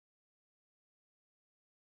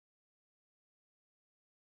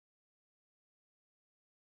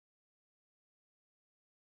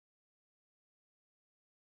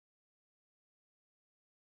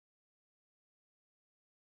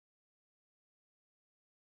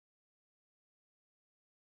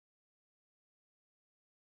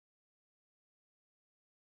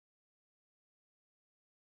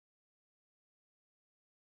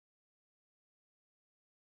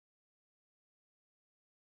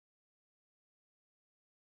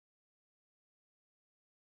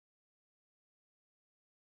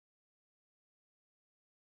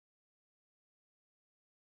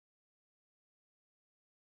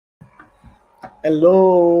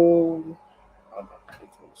Hello.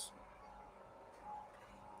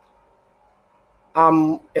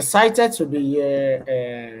 I'm excited to be here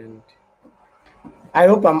and I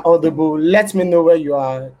hope I'm audible. Let me know where you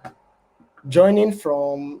are joining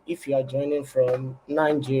from. If you are joining from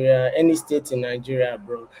Nigeria, any state in Nigeria,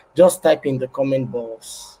 bro, just type in the comment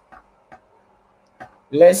box.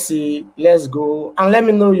 Let's see, let's go. And let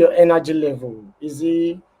me know your energy level.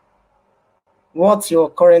 What's your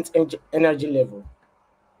current energy level?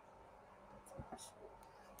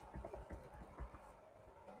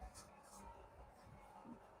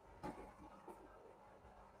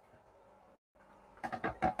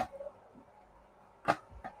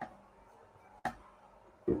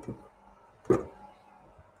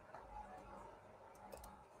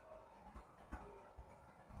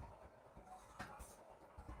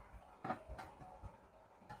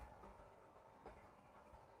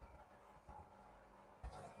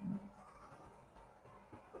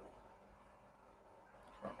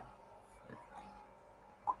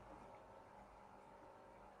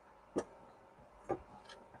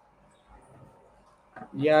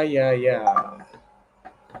 Yeah.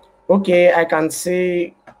 Okay, I can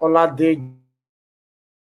see Olade.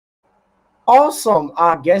 Awesome.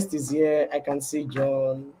 Our guest is here. I can see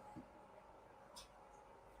John.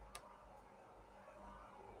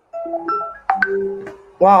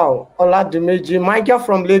 Wow. Oladimeji. Michael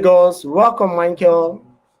from Lagos. Welcome, Michael.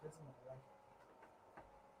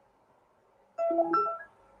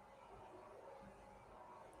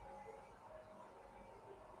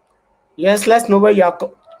 Yes, let's know where you are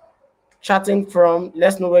chatting from.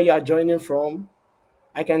 Let's know where you are joining from.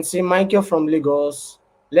 I can see Michael from Lagos.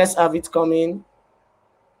 Let's have it coming.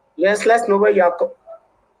 Yes, let's know where you are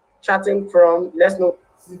chatting from. Let's know.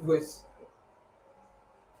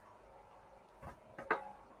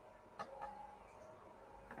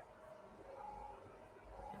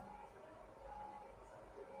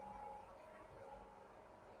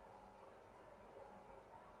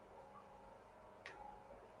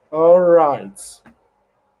 All right.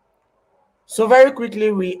 So very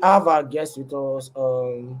quickly, we have our guest with us,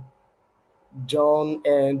 John,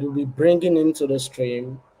 and we'll be bringing him to the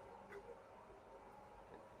stream.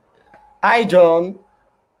 Hi, John.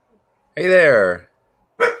 Hey there.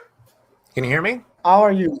 Can you hear me? How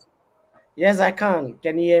are you? Yes, I can.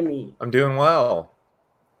 Can you hear me? I'm doing well.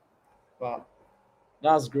 Wow,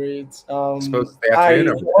 that's great. I suppose it's the afternoon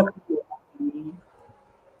over there.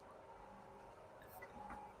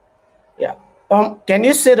 Yeah. Can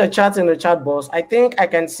you see the chat in the chat box? I think I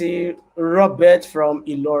can see Robert from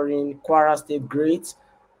Ilorin, Kwara State. Great.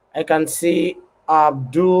 I can see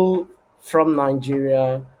Abdul from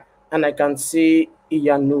Nigeria, and I can see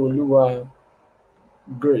Iyanoluwa.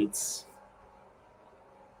 Great.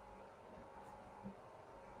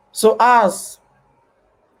 So as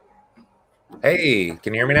Hey,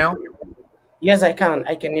 can you hear me now? yes, I can.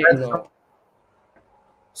 I can hear you now.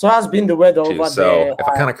 So has been the weather over So there? if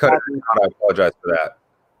I kind of cut it out, I apologize for that.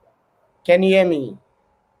 Can you hear me?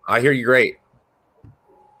 I hear you great.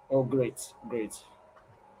 Oh, great.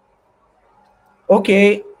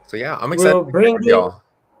 Okay, So yeah, I'm excited we'll to bring with in. y'all.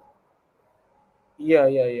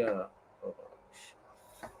 Yeah.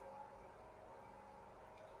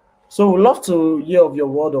 So we'd love to hear of your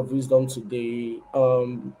word of wisdom today.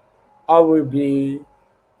 I will be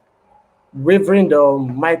wavering the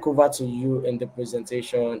mic over to you in the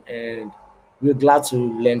presentation, and we're glad to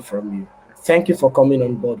learn from you. Thank you for coming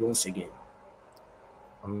on board once again.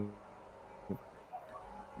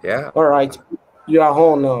 Yeah. All right, you are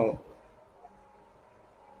on now.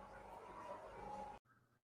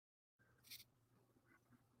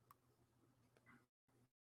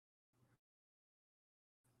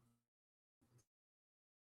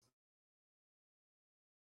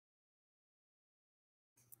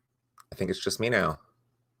 I think it's just me now.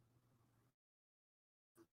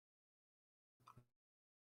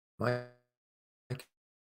 My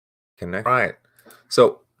connect. Right.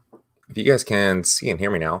 So if you guys can see and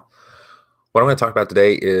hear me now, what I'm going to talk about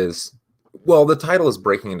today is, well, the title is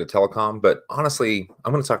breaking into telecom, but honestly,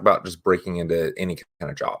 I'm going to talk about just breaking into any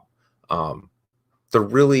kind of job.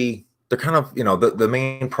 They're kind of, the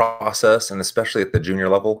main process, and especially at the junior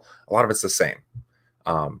level, a lot of it's the same.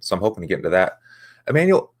 So I'm hoping to get into that.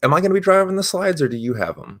 Emmanuel, am I going to be driving the slides or do you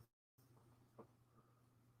have them?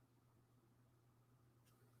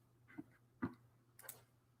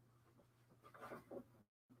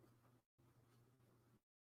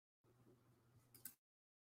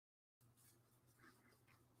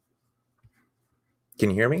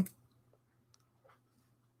 Can you hear me?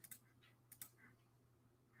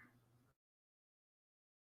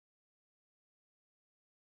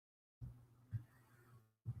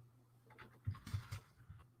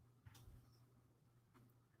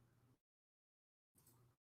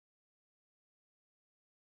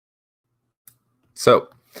 So,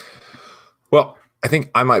 well, I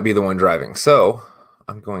think I might be the one driving. So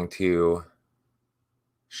I'm going to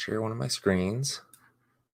share one of my screens.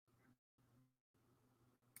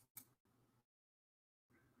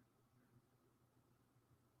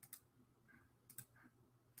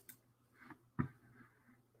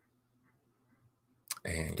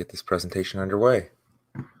 And get this presentation underway.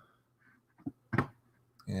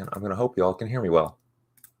 And I'm going to hope you all can hear me well.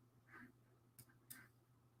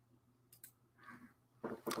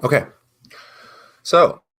 Okay.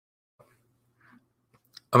 So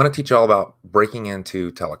I'm going to teach you all about breaking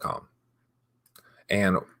into telecom.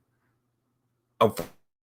 And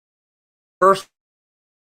first,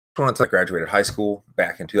 I graduated high school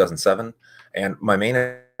back in 2007. And my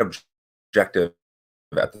main objective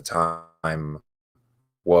at the time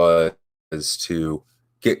was to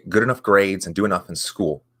get good enough grades and do enough in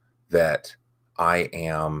school that I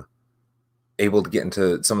am able to get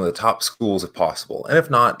into some of the top schools if possible. And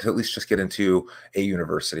if not, to at least just get into a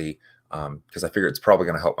university, because I figure it's probably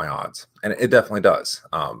going to help my odds. And it definitely does.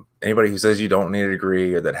 Anybody who says you don't need a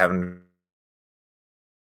degree or that haven't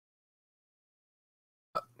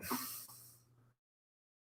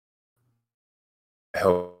I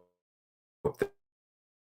hope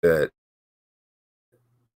that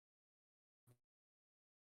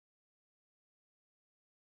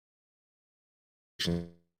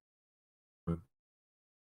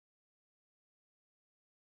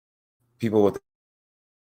people with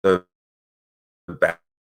the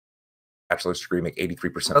bachelor's degree make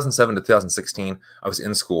 83%. 2007 to 2016, I was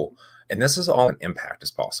in school. And this is all an impact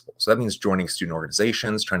as possible. So that means joining student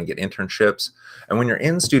organizations, trying to get internships. And when you're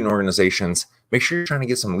in student organizations, make sure you're trying to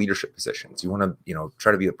get some leadership positions. You want to,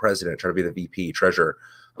 try to be the president, try to be the VP, treasurer.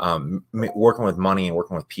 Working with money and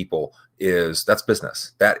working with people that's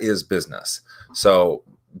business. That is business. So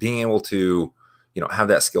being able to, have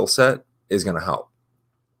that skill set is going to help.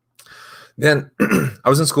 Then I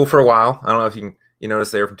was in school for a while. I don't know if you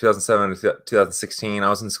notice there from 2007 to 2016, I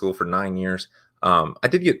was in school for 9 years. I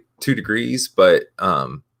did get 2 degrees, but a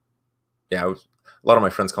lot of my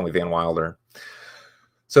friends call me Van Wilder.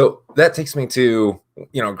 So that takes me to,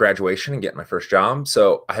 graduation and getting my first job.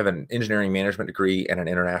 So I have an engineering management degree and an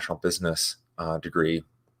international business degree.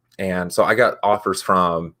 And so I got offers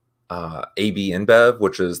from AB InBev,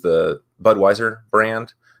 which is the Budweiser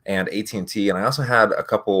brand, and AT&T. And I also had a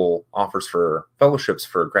couple offers for fellowships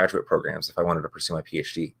for graduate programs if I wanted to pursue my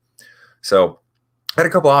PhD. So I had a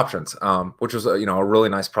couple options, which was, a really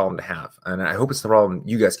nice problem to have. And I hope it's the problem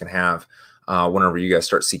you guys can have whenever you guys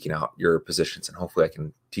start seeking out your positions. And hopefully I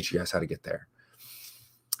can teach you guys how to get there.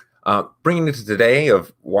 Bringing it to today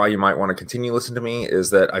of why you might want to continue listening to me is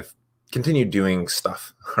that I've continued doing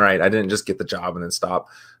stuff, right? I didn't just get the job and then stop.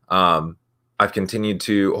 I've continued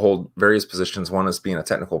to hold various positions. One is being a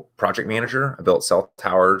technical project manager. I built cell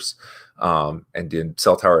towers and did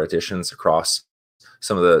cell tower additions across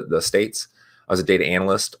some of the states. I was a data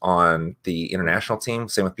analyst on the international team,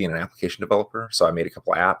 same with being an application developer. So I made a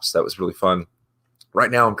couple of apps. That was really fun.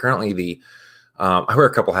 Right now, I'm currently I wear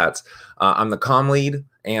a couple hats. I'm the comm lead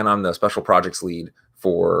and I'm the special projects lead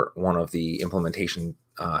for one of the implementation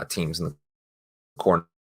teams in the core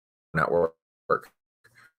network.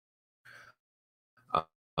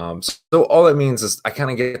 So all that means is I kind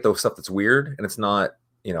of get those stuff that's weird and it's not,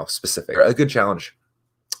 specific. A good challenge.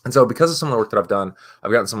 And so because of some of the work that I've done,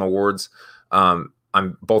 I've gotten some awards. I'm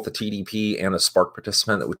both a TDP and a Spark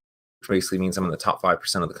participant, which basically means I'm in the top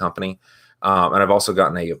 5% of the company. And I've also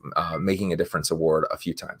gotten a Making a Difference award a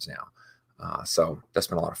few times now. So that's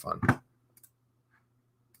been a lot of fun.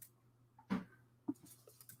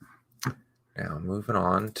 Now moving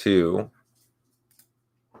on to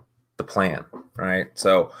the plan, right?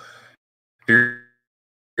 So if you're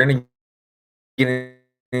going to get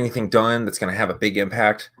anything done that's going to have a big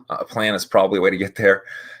impact, a plan is probably a way to get there.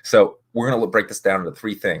 So we're going to break this down into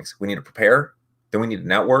 3 things. We need to prepare, then we need to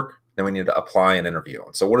network, then we need to apply and interview.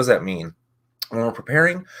 So what does that mean? When we're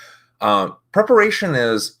preparing, preparation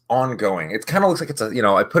is ongoing. It kind of looks like it's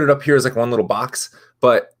I put it up here as like one little box,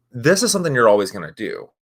 but this is something you're always going to do.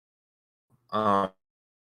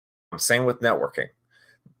 Same with networking.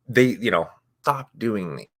 They, stop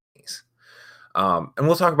doing these. And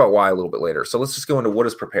we'll talk about why a little bit later. So let's just go into what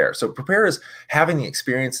is prepare. So prepare is having the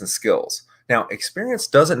experience and skills. Now, experience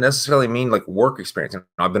doesn't necessarily mean like work experience.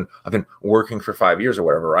 I've been working for 5 years or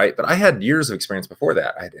whatever, right? But I had years of experience before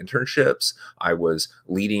that. I had internships. I was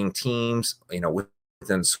leading teams,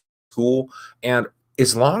 within school. And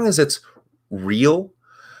as long as it's real,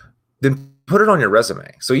 then put it on your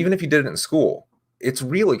resume. So even if you did it in school, it's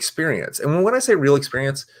real experience. And when I say real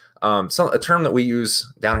experience, So a term that we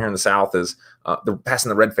use down here in the South is passing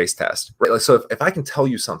the red face test, right? Like, so if I can tell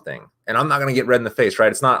you something and I'm not going to get red in the face,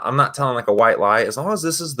 right? I'm not telling like a white lie. As long as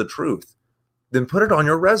this is the truth, then put it on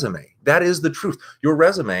your resume. That is the truth. Your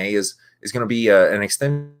resume is going to be an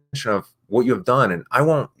extension of what you have done. And I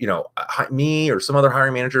won't, me or some other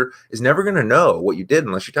hiring manager is never going to know what you did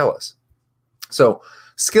unless you tell us. So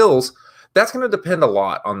skills, that's going to depend a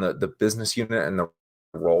lot on the business unit and the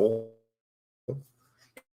role.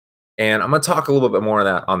 And I'm going to talk a little bit more of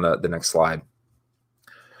that on the next slide.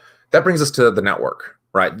 That brings us to the network,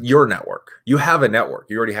 right? Your network. You have a network.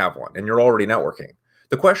 You already have one, and you're already networking.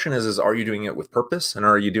 The question is are you doing it with purpose, and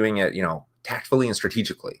are you doing it, tactfully and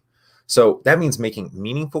strategically? So that means making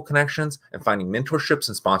meaningful connections and finding mentorships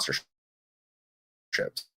and sponsorships.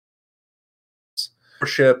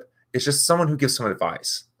 Mentorship is just someone who gives some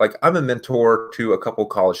advice. Like I'm a mentor to a couple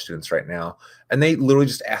college students right now, and they literally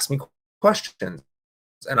just ask me questions.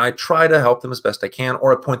 And I try to help them as best I can,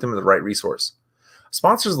 or I point them to the right resource. A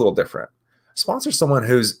sponsor is a little different. A sponsor is someone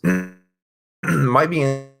who's might be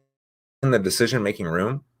in the decision-making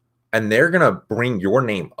room, and they're going to bring your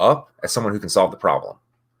name up as someone who can solve the problem.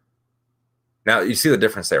 Now, you see the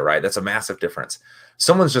difference there, right? That's a massive difference.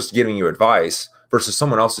 Someone's just giving you advice versus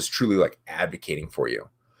someone else is truly like advocating for you.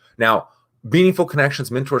 Now, meaningful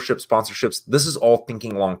connections, mentorship, sponsorships, this is all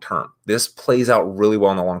thinking long-term. This plays out really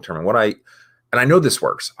well in the long term. And I know this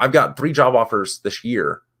works. I've got 3 job offers this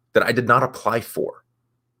year that I did not apply for.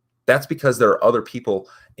 That's because there are other people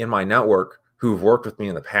in my network who've worked with me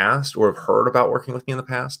in the past or have heard about working with me in the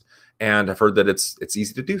past and have heard that it's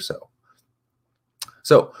easy to do so.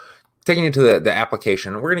 So taking you to the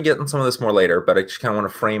application, we're going to get into some of this more later, but I just kind of want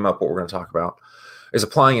to frame up what we're going to talk about is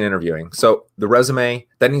applying and interviewing. So the resume,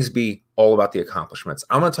 that needs to be all about the accomplishments.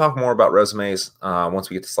 I'm going to talk more about resumes once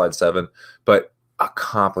we get to slide 7, but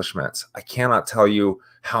accomplishments. I cannot tell you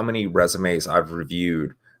how many resumes I've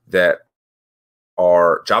reviewed that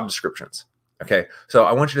are job descriptions. Okay. So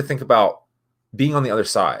I want you to think about being on the other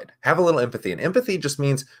side. Have a little empathy. And empathy just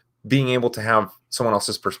means being able to have someone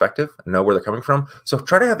else's perspective and know where they're coming from. So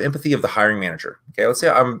try to have empathy of the hiring manager. Okay. Let's say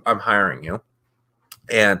I'm hiring you.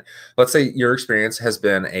 And let's say your experience has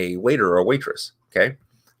been a waiter or a waitress. Okay.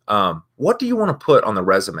 What do you want to put on the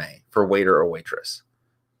resume for waiter or waitress?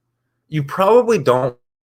 You probably don't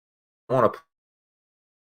want to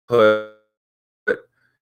put,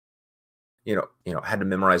 had to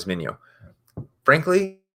memorize menu.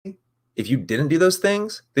 Frankly, if you didn't do those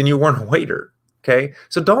things, then you weren't a waiter. Okay.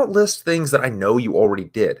 So don't list things that I know you already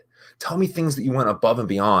did. Tell me things that you went above and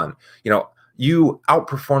beyond. You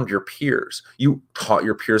outperformed your peers. You taught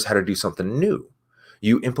your peers how to do something new.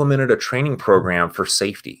 You implemented a training program for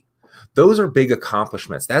safety. Those are big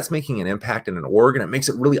accomplishments. That's making an impact in an org, and it makes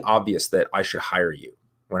it really obvious that I should hire you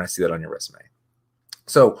when I see that on your resume.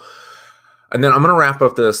 So, and then I'm going to wrap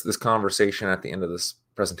up this conversation at the end of this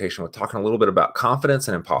presentation with talking a little bit about confidence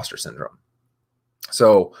and imposter syndrome.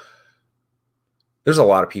 So there's a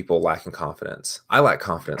lot of people lacking confidence. I lack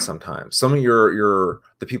confidence sometimes. Some of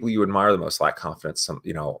the people you admire the most lack confidence,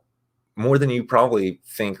 more than you probably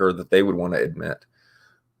think or that they would want to admit.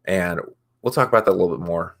 And we'll talk about that a little bit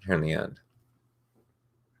more here in the end.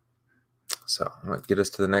 So I'm going to get us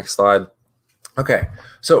to the next slide. Okay,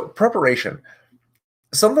 so preparation.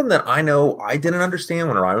 Something that I know I didn't understand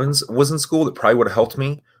when I was in school that probably would have helped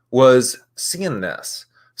me was seeing this.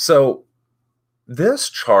 So this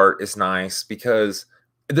chart is nice because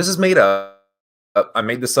this is made up. I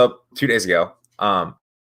made this up 2 days ago.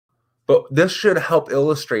 But this should help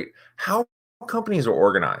illustrate how companies are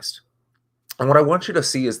organized. And what I want you to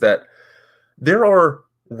see is that there are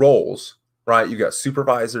roles, right? You got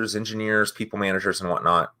supervisors, engineers, people managers, and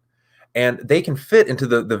whatnot. And they can fit into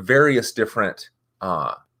the various different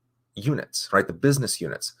units, right? The business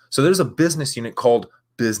units. So there's a business unit called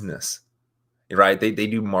business, right? They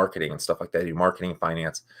do marketing and stuff like that. They do marketing and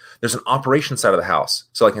finance. There's an operations side of the house.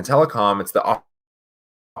 So like in telecom, it's the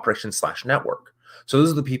operations/network. So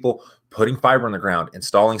those are the people putting fiber in the ground,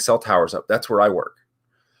 installing cell towers up. That's where I work.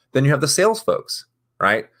 Then you have the sales folks,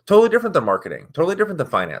 right? Totally different than marketing, totally different than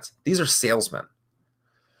finance. These are salesmen.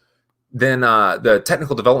 Then the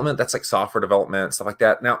technical development, that's like software development, stuff like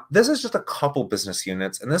that. Now, this is just a couple business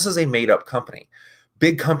units, and this is a made-up company.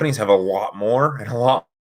 Big companies have a lot more and a lot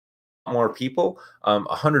more people.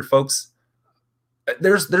 100 folks.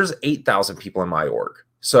 There's 8,000 people in my org.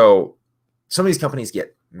 So some of these companies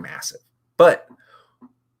get massive, but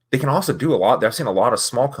they can also do a lot. I've seen a lot of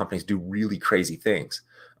small companies do really crazy things.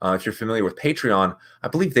 If you're familiar with Patreon, I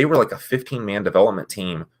believe they were like a 15-man development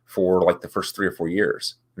team for like the first 3 or 4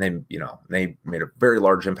 years. And they made a very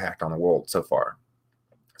large impact on the world so far.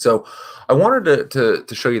 So I wanted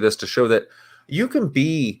to show you this, to show that you can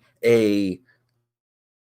be a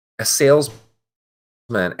salesman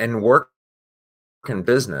and work in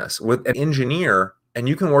business with an engineer, and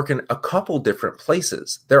you can work in a couple different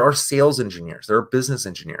places. There are sales engineers, there are business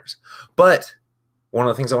engineers. But one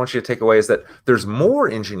of the things I want you to take away is that there's more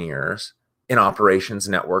engineers in operations,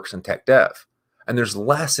 networks, and tech dev, and there's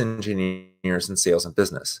less engineers in sales and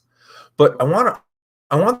business. But I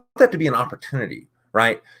want that to be an opportunity,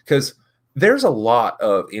 right? Because there's a lot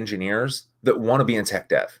of engineers that want to be in tech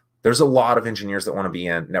dev. There's a lot of engineers that want to be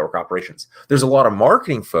in network operations. There's a lot of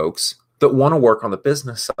marketing folks that want to work on the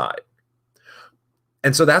business side.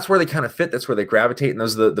 And so that's where they kind of fit. That's where they gravitate. And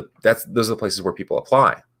those are the places where people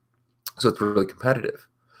apply. So it's really competitive.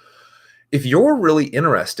 If you're really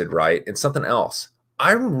interested, right, in something else,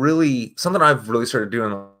 something I've really started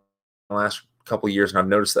doing in the last couple of years, and I've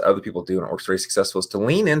noticed that other people do, and it works very successful, is to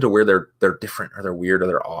lean into where they're different, or they're weird, or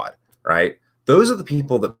they're odd, right? Those are the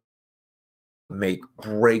people that make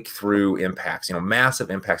breakthrough impacts, massive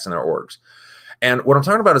impacts in their orgs. And what I'm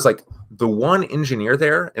talking about is like the one engineer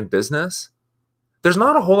there in business. There's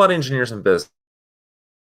not a whole lot of engineers in business,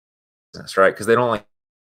 right? Because they don't like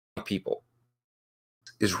people.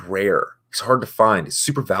 Is rare. It's hard to find. It's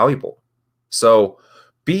super valuable. So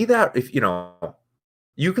be that, if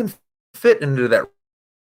you can fit into that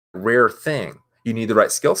rare thing. You need the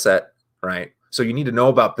right skill set, right? So you need to know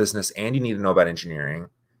about business and you need to know about engineering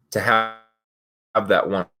to have that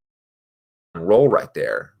one role right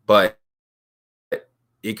there. But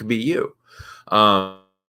it could be you. Or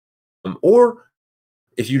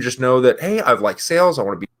if you just know that, hey, I've liked sales, I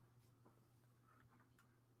want to be.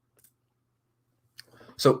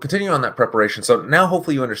 So continue on that preparation. So now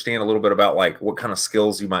hopefully you understand a little bit about like what kind of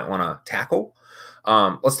skills you might want to tackle.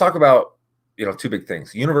 Let's talk about, two big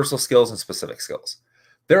things: universal skills and specific skills.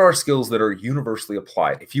 There are skills that are universally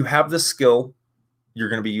applied. If you have this skill, you're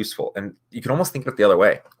going to be useful. And you can almost think of it the other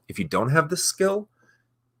way. If you don't have this skill,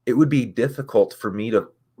 it would be difficult for me to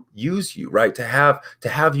use you, right? To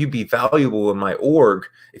have you be valuable in my org.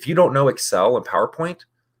 If you don't know Excel and PowerPoint,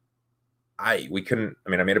 I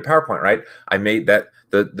made a PowerPoint, right? I made that,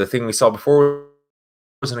 the thing we saw before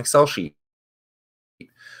was an Excel sheet.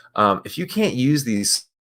 If you can't use these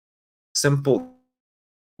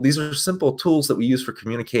are simple tools that we use for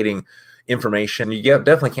communicating information. You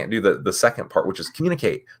definitely can't do the second part, which is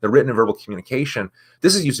communicate, the written and verbal communication.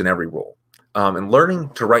 This is used in every role. And learning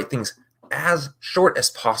to write things as short as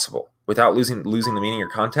possible without losing the meaning or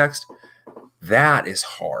context, that is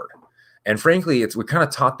hard. And frankly, we kind of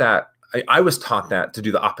taught that. I was taught that to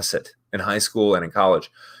do the opposite in high school and in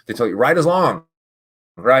college. They tell you write as long,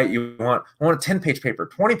 right? You want a 10-page paper,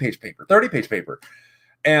 20-page paper, 30-page paper.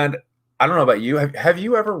 And I don't know about you. Have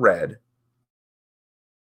you ever read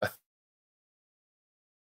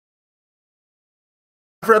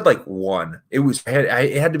I've read like one. It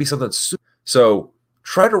had to be something super. So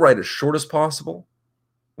try to write as short as possible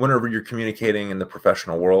whenever you're communicating in the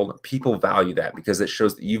professional world. People value that because it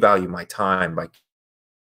shows that you value my time by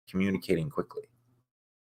communicating quickly.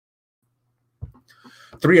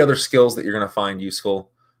 3 other skills that you're going to find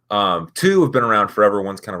useful. 2 have been around forever.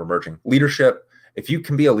 One's kind of emerging. Leadership. If you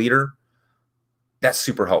can be a leader, that's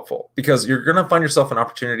super helpful because you're going to find yourself in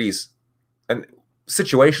opportunities and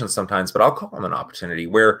situations sometimes, but I'll call them an opportunity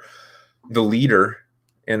where the leader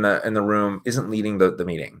in the room isn't leading the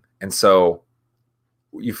meeting. And so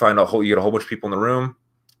you get a whole bunch of people in the room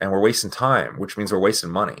and we're wasting time, which means we're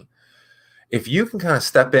wasting money. If you can kind of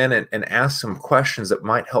step in and ask some questions that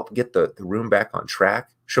might help get the room back on track,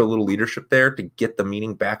 show a little leadership there to get the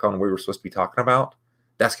meeting back on where we're supposed to be talking about,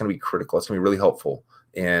 that's going to be critical. It's going to be really helpful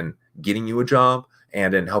in getting you a job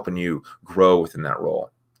and in helping you grow within that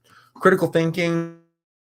role. Critical thinking.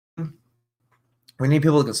 We need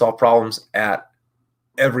people who can solve problems at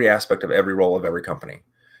every aspect of every role of every company.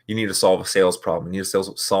 You need to solve a sales problem. You need to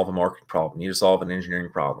solve a marketing problem. You need to solve an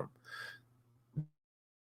engineering problem.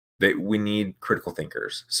 We need critical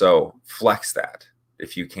thinkers. So flex that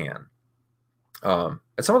if you can. And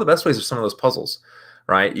some of the best ways are some of those puzzles,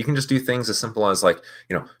 right? You can just do things as simple as like,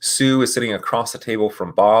 Sue is sitting across the table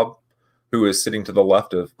from Bob, who is sitting to the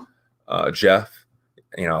left of Jeff,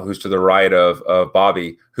 who's to the right of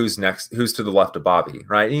Bobby, who's to the left of Bobby,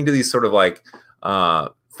 right? And you can do these sort of like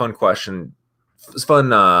fun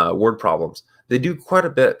word problems. They do quite a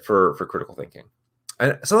bit for critical thinking.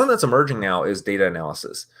 And something that's emerging now is data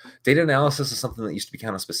analysis. Data analysis is something that used to be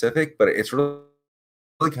kind of specific, but it's really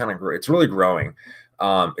it's really growing.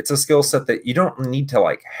 It's a skill set that you don't need to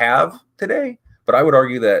like have today, but I would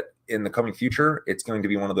argue that in the coming future, it's going to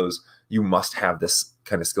be one of those, you must have this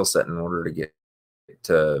kind of skill set in order to get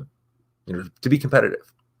to be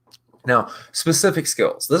competitive. Now, specific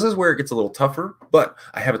skills. This is where it gets a little tougher, but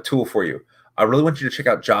I have a tool for you. I really want you to check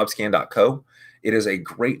out jobscan.co. It is a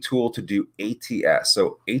great tool to do ATS.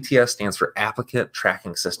 So ATS stands for Applicant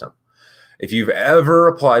Tracking System. If you've ever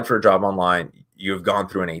applied for a job online, you've gone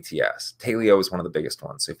through an ATS. Taleo is one of the biggest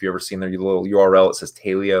ones. So if you've ever seen their little URL, it says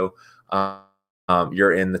Taleo.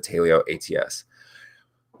 You're in the Taleo ATS.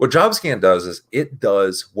 What JobScan does is it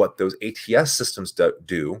does what those ATS systems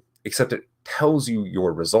do, except it tells you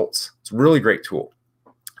your results. It's a really great tool.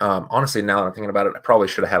 Honestly, now that I'm thinking about it, I probably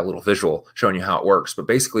should have had a little visual showing you how it works. But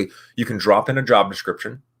basically, you can drop in a job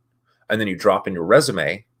description, and then you drop in your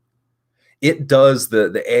resume. It does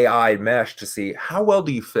the AI mesh to see how well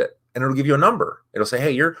do you fit, and it'll give you a number. It'll say, hey,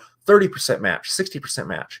 you're 30% match, 60%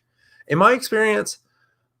 match. In my experience,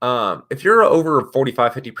 if you're over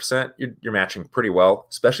 45, 50%, you're matching pretty well,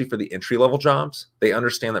 especially for the entry-level jobs. They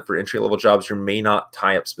understand that for entry-level jobs, you may not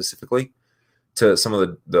tie up specifically to some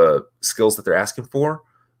of the skills that they're asking for.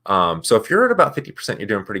 So if you're at about 50%, you're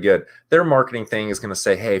doing pretty good. Their marketing thing is going to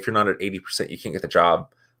say, hey, if you're not at 80%, you can't get the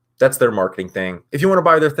job. That's their marketing thing. If you want to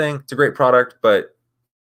buy their thing, it's a great product, but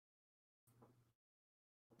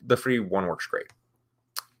the free one works great.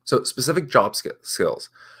 So specific job skills.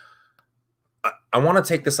 I want to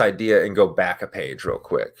take this idea and go back a page real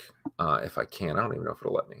quick, if I can. I don't even know if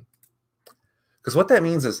it'll let me. Because what that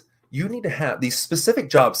means is you need to have these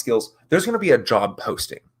specific job skills. There's going to be a job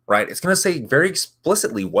posting, right? It's going to say very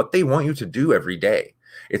explicitly what they want you to do every day.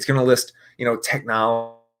 It's going to list,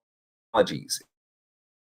 technologies.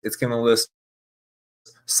 It's going to list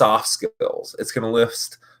soft skills. It's going to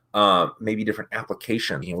list maybe different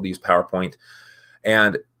applications. We'll use PowerPoint.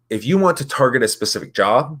 And if you want to target a specific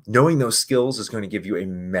job, knowing those skills is going to give you a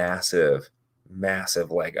massive,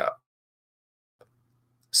 massive leg up.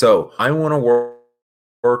 So I want to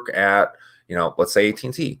work at, let's say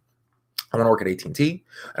AT&T. I want to work at AT&T,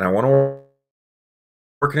 and I want to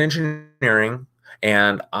work in engineering,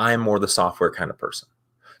 and I'm more the software kind of person.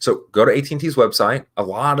 So go to AT&T's website. A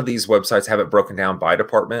lot of these websites have it broken down by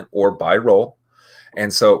department or by role.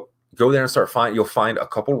 And so go there and you'll find a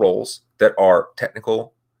couple roles that are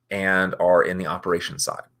technical and are in the operations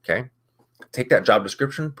side, okay? Take that job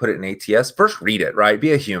description, put it in ATS. First, read it, right?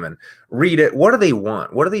 Be a human. Read it. What do they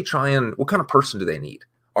want? What kind of person do they need?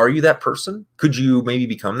 Are you that person? Could you maybe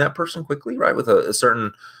become that person quickly, right? With a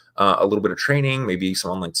certain, a little bit of training, maybe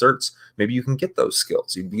some online certs, maybe you can get those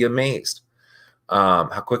skills. You'd be amazed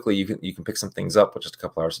how quickly you can pick some things up with just a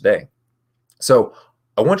couple hours a day. So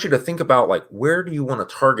I want you to think about, like, where do you want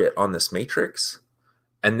to target on this matrix?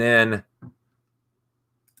 And then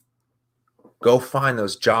go find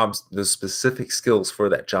those jobs, those specific skills for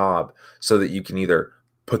that job, so that you can either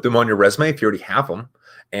put them on your resume if you already have them.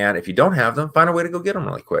 And if you don't have them, find a way to go get them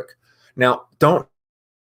really quick. Now, don't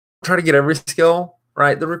try to get every skill,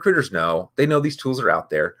 right? The recruiters know. They know these tools are out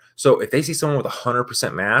there. So if they see someone with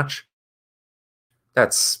 100% match, do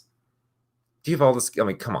you have all this? I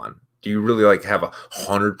mean, come on. Do you really have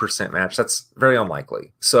 100% match? That's very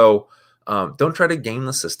unlikely. So don't try to game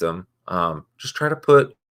the system. Just try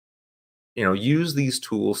to use these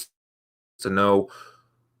tools to know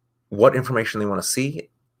what information they want to see.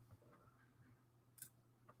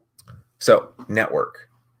 So network.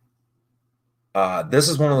 This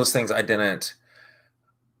is one of those things I didn't,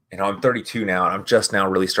 I'm 32 now, and I'm just now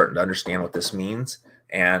really starting to understand what this means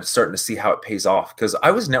and starting to see how it pays off, because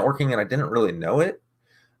I was networking and I didn't really know it.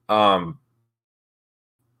 And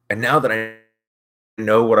now that I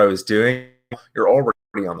know what I was doing, you're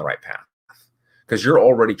already on the right path, because you're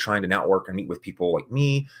already trying to network and meet with people like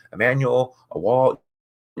me, Emmanuel, Awal.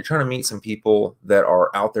 You're trying to meet some people that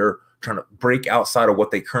are out there trying to break outside of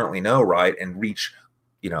what they currently know, right? And reach,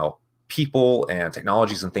 people and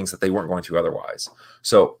technologies and things that they weren't going to otherwise.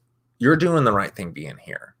 So you're doing the right thing being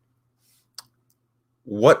here.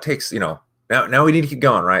 What takes, now we need to keep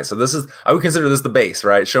going, right? So I would consider this the base,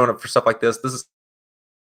 right? Showing up for stuff like this. This is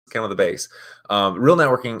kind of the base. Real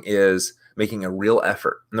networking is making a real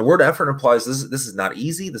effort. And the word effort implies this is not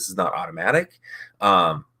easy. This is not automatic.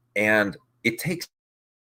 And it takes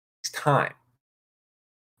time.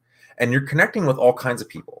 And you're connecting with all kinds of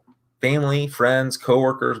people, family, friends,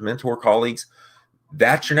 coworkers, mentor, colleagues.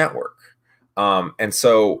 That's your network. And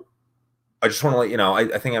so I just want to let you know,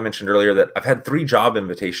 I think I mentioned earlier that I've had 3 job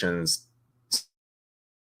invitations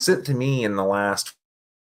sent to me in the last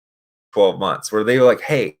 12 months where they were like,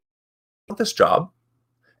 hey, I want this job.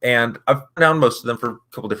 And I've turned down most of them for a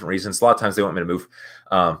couple different reasons. A lot of times they want me to move.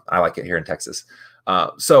 I like it here in Texas.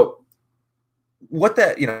 So what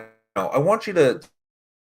that, I want you to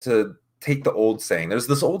take the old saying. There's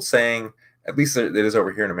this old saying, at least it is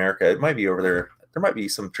over here in America. It might be over there. There might be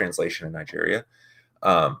some translation in Nigeria.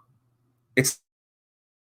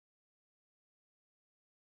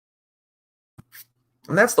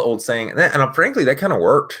 and that's the old saying, and frankly, that kind of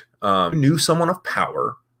worked. You knew someone of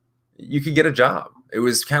power, you could get a job. It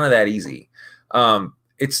was kind of that easy.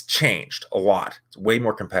 It's changed a lot. It's way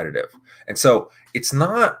more competitive. And so it's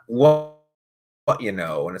not what you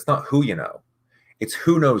know, and it's not who you know. It's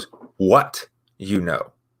who knows what you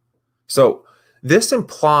know. So this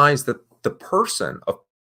implies that the person of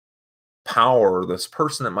power, this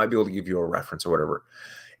person that might be able to give you a reference or whatever,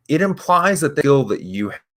 it implies that the skill that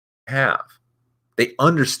you have, they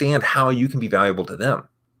understand how you can be valuable to them.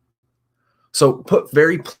 So put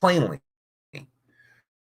very plainly,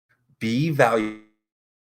 be valuable,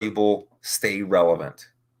 stay relevant.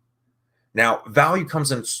 Now, value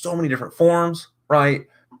comes in so many different forms, right?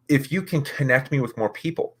 If you can connect me with more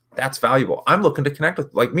people, that's valuable. I'm looking to connect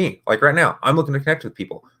with, like me, like right now, I'm looking to connect with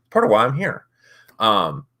people. Part of why I'm here.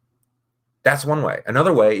 That's one way.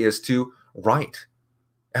 Another way is to write.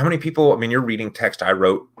 How many people, I mean, you're reading text I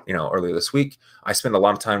wrote, earlier this week. I spend a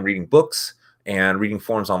lot of time reading books and reading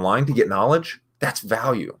forums online to get knowledge. That's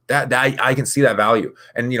value. That I can see that value.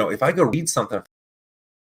 And, if I go read something,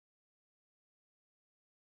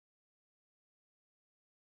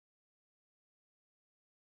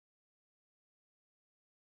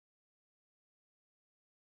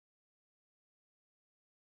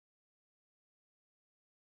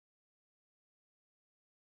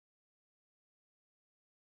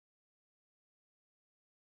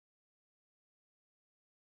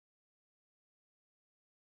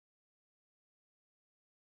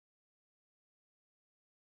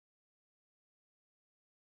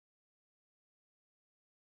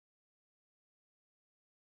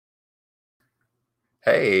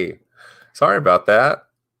 hey, sorry about that.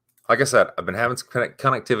 Like I said, I've been having some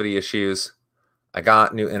connectivity issues. I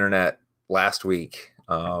got new internet last week.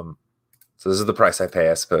 So this is the price I pay,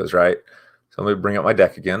 I suppose, right? So let me bring up my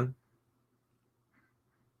deck again.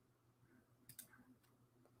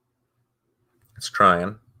 It's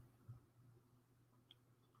trying.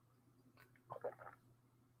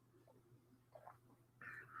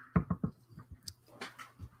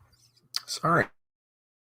 Sorry.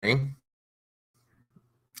 I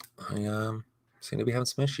seem to be having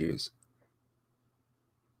some issues.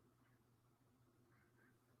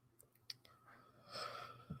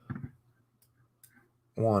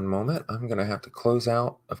 One moment. I'm going to have to close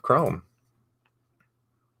out of Chrome.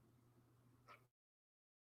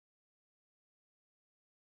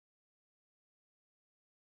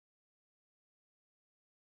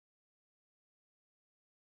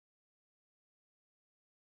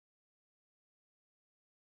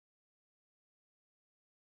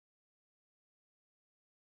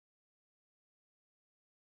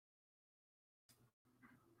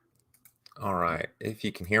 All right. If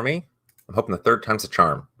you can hear me, I'm hoping the third time's a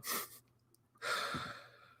charm.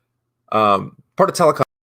 Part of Telecoms.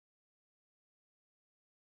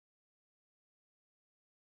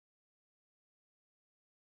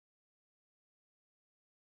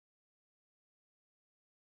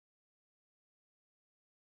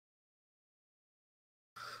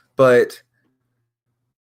 But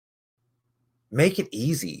make it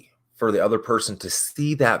easy for the other person to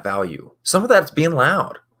see that value. Some of that's being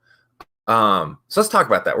loud. So let's talk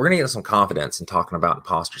about that. We're going to get some confidence in talking about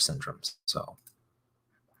imposter syndromes. So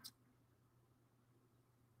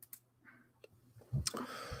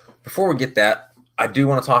before we get that, I do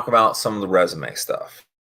want to talk about some of the resume stuff.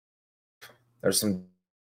 There's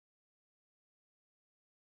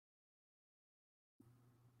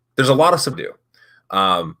a lot of subdue.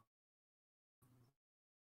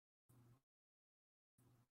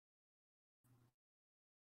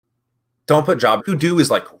 Don't put job. Who do is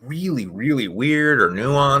like really, really weird or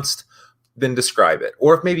nuanced, then describe it.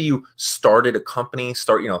 Or if maybe you started a company,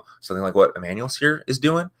 something like what Emmanuel's here is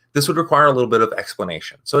doing, this would require a little bit of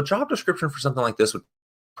explanation. So a job description for something like this would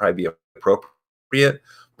probably be appropriate,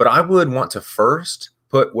 but I would want to first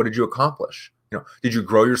put, what did you accomplish? Did you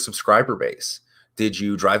grow your subscriber base? Did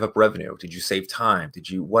you drive up revenue? Did you save time? Did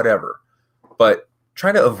you whatever? But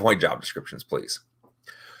try to avoid job descriptions, please.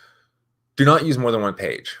 Do not use more than one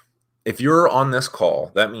page. If you're on this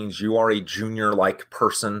call, that means you are a junior-like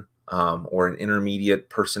person or an intermediate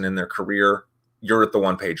person in their career. You're at the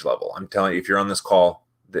one-page level. I'm telling you, if you're on this call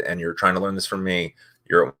and you're trying to learn this from me,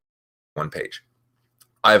 you're at one page.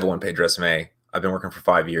 I have a one-page resume. I've been working for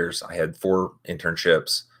 5 years. I had 4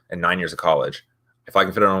 internships and 9 years of college. If I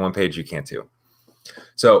can fit it on one page, you can too.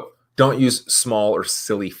 So don't use small or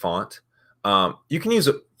silly font. You can use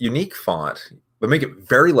a unique font, but make it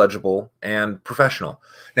very legible and professional.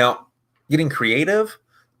 Now, getting creative,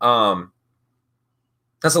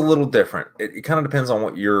 that's a little different. It kind of depends on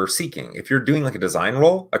what you're seeking. If you're doing like a design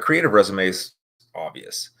role, a creative resume is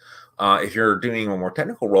obvious. If you're doing a more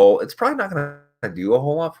technical role, it's probably not going to do a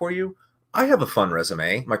whole lot for you. I have a fun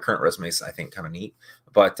resume. My current resume is, I think, kind of neat,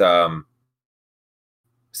 but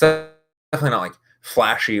it's definitely not like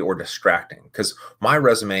flashy or distracting, because my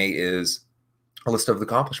resume is a list of the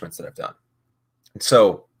accomplishments that I've done. And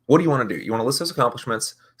so what do you want to do? You want to list those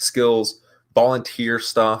accomplishments, skills, volunteer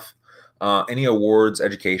stuff, any awards,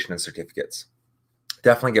 education, and certificates.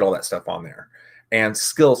 Definitely get all that stuff on there. And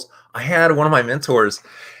skills. I had one of my mentors.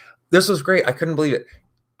 This was great. I couldn't believe it.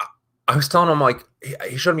 I was telling him, like,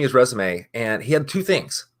 he showed me his resume, and he had two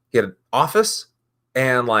things. He had Office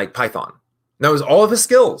and like Python. That was all of his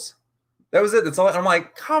skills. That was it. That's all. I'm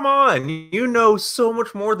like, come on, you know so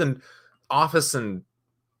much more than Office and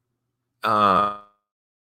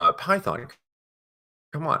Python.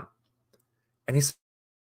 Come on. And he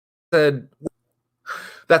said,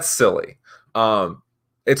 that's silly.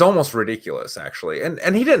 It's almost ridiculous, actually.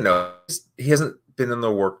 And he didn't know. He hasn't been in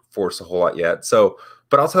the workforce a whole lot yet. So,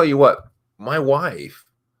 but I'll tell you what, my wife,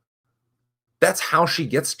 that's how she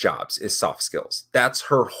gets jobs, is soft skills. That's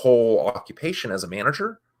her whole occupation as a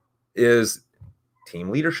manager, is team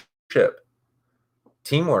leadership,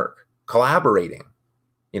 teamwork, collaborating,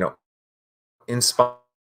 inspiration,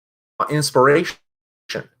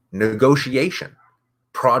 negotiation,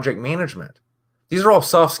 project management. These are all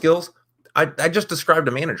soft skills. I just described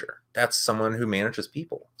a manager. That's someone who manages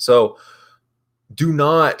people. So do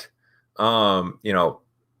not,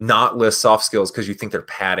 not list soft skills because you think they're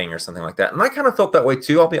padding or something like that. And I kind of felt that way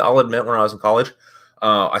too. I'll admit, when I was in college,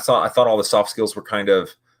 I thought all the soft skills were kind of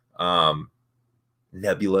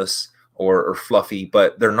nebulous or fluffy,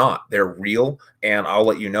 but they're not. They're real. And I'll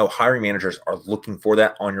let you know, hiring managers are looking for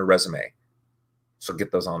that on your resume. So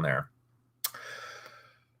get those on there.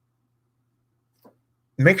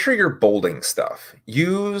 Make sure you're bolding stuff.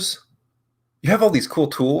 You have all these cool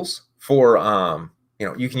tools for,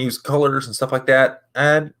 you can use colors and stuff like that.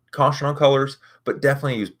 Add caution on colors, but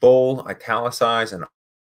definitely use bold, italicize, and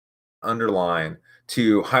underline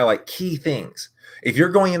to highlight key things. If you're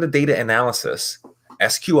going into data analysis,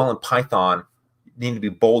 SQL and Python need to be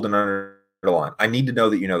bold and underlined. I need to know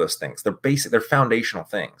that you know those things. They're basic, they're foundational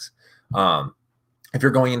things. If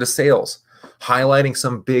you're going into sales, highlighting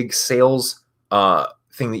some big sales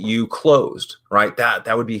thing that you closed, right?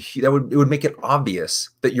 It would make it obvious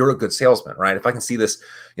that you're a good salesman, right? If I can see this,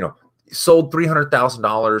 sold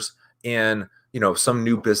 $300,000 in, some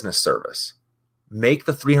new business service, make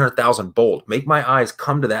the 300,000 bold, make my eyes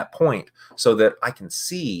come to that point so that I can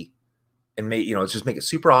see and just make it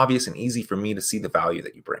super obvious and easy for me to see the value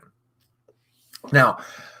that you bring. Now,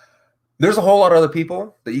 there's a whole lot of other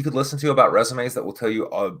people that you could listen to about resumes that will tell you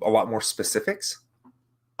a lot more specifics.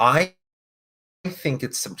 I think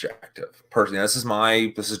it's subjective.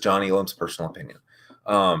 Personally, this is John Elam's personal opinion.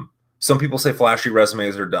 Some people say flashy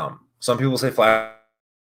resumes are dumb. Some people say flashy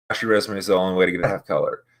resumes are the only way to get a half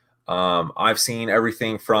color. I've seen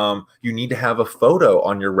everything from you need to have a photo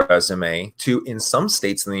on your resume to, in some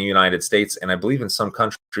states in the United States, and I believe in some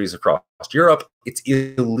countries across Europe, it's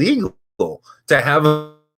illegal to have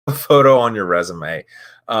a photo on your resume,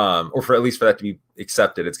 or for that to be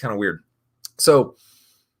accepted. It's kind of weird. So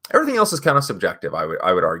everything else is kind of subjective, I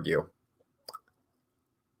would argue.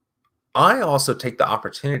 I also take the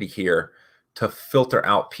opportunity here to filter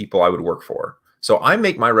out people I would work for. So I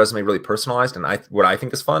make my resume really personalized and what I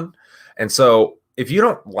think is fun. And so if you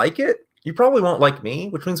don't like it, you probably won't like me,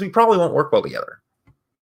 which means we probably won't work well together.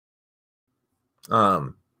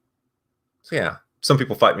 So yeah, some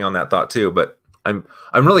people fight me on that thought too, but I'm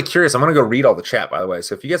really curious. I'm going to go read all the chat, by the way.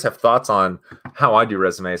 So if you guys have thoughts on how I do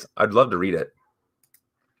resumes, I'd love to read it.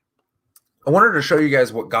 I wanted to show you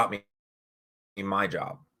guys what got me my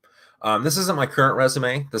job. This isn't my current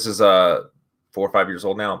resume. This is 4 or 5 years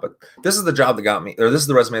old now, but this is the job that got me, or this is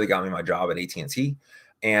the resume that got me my job at AT&T.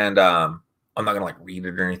 And I'm not gonna read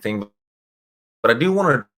it or anything, but I do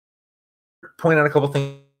want to point out a couple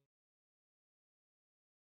things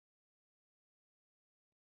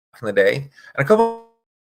in the day, and a couple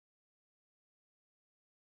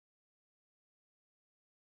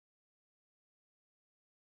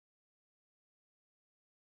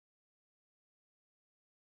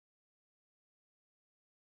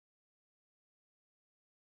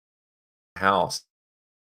house.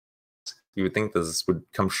 You would think this would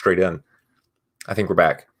come straight in. I think we're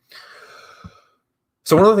back.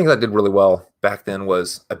 So one of the things I did really well back then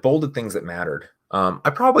was I bolded things that mattered.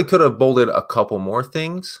 I probably could have bolded a couple more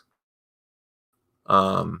things,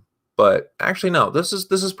 but actually no. This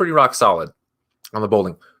is pretty rock solid on the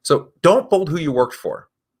bolding. So don't bold who you worked for,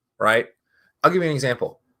 right? I'll give you an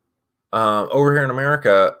example. Over here in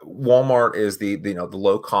America, Walmart is the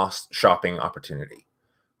low cost shopping opportunity.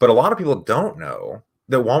 But a lot of people don't know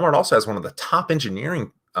that Walmart also has one of the top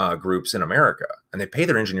engineering groups in America, and they pay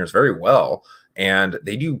their engineers very well, and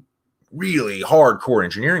they do really hardcore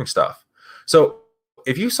engineering stuff. So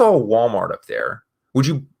if you saw Walmart up there, would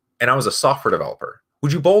you, and I was a software developer,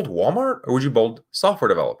 would you bold Walmart or would you bold software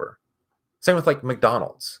developer? Same with like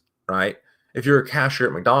McDonald's, right? If you're a cashier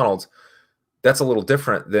at McDonald's, that's a little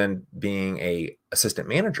different than being a assistant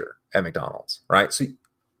manager at McDonald's, right? So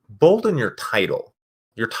bolden your title.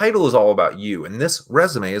 Your title is all about you, and this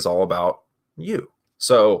resume is all about you.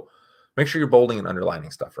 So make sure you're bolding and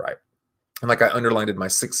underlining stuff right. And like I underlined my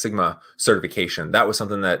Six Sigma certification. That was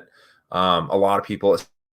something that a lot of people,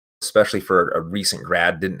 especially for a recent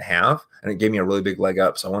grad, didn't have, and it gave me a really big leg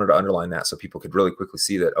up. So I wanted to underline that so people could really quickly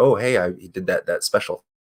see that, oh, hey, he did that special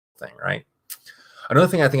thing, right? Another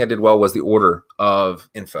thing I think I did well was the order of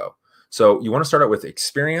info. So you want to start out with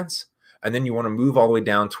experience, and then you want to move all the way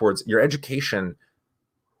down towards your education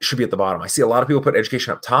should be at the bottom. I see a lot of people put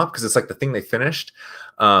education up top because it's like the thing they finished.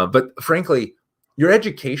 But frankly, your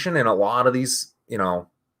education in a lot of these,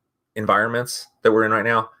 environments that we're in right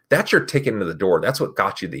now, that's your ticket into the door. That's what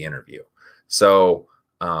got you the interview. So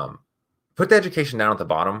put the education down at the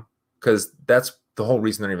bottom because that's the whole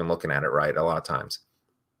reason they're even looking at it, right? A lot of times.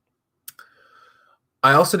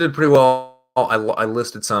 I also did pretty well. I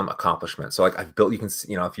listed some accomplishments. So like I've built, you can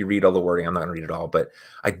see, if you read all the wording, I'm not gonna read it all, but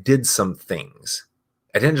I did some things.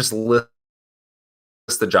 I didn't just list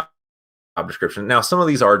the job description. Now, some of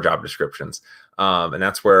these are job descriptions, and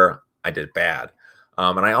that's where I did bad.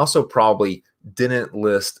 And I also probably didn't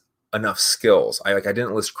list enough skills. I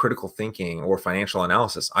didn't list critical thinking or financial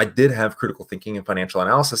analysis. I did have critical thinking and financial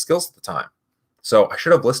analysis skills at the time. So I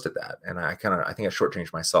should have listed that. And I think I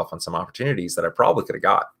shortchanged myself on some opportunities that I probably could have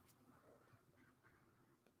got.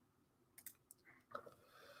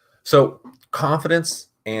 So confidence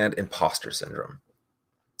and imposter syndrome.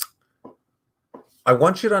 I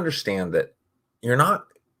want you to understand that you're not,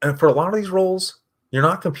 and for a lot of these roles, you're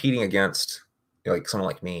not competing against like someone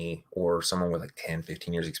like me or someone with like 10,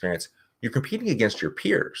 15 years experience. You're competing against your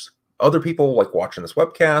peers, other people like watching this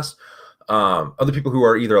webcast, other people who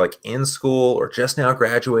are either like in school or just now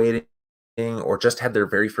graduating or just had their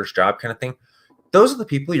very first job kind of thing. Those are the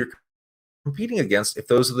people you're competing against if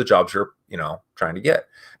those are the jobs you're, trying to get.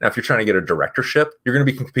 Now, if you're trying to get a directorship, you're going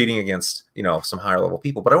to be competing against, some higher level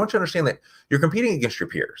people. But I want you to understand that you're competing against your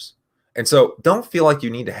peers. And so don't feel like you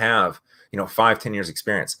need to have, 5, 10 years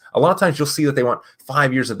experience. A lot of times you'll see that they want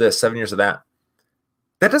 5 years of this, 7 years of that.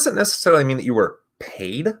 That doesn't necessarily mean that you were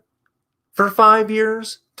paid for 5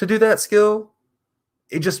 years to do that skill.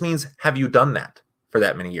 It just means, have you done that for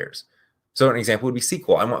that many years? So an example would be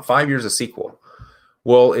SQL. I want 5 years of SQL.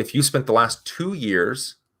 Well, if you spent the last 2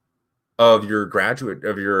 years of your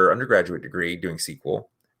undergraduate degree doing SQL,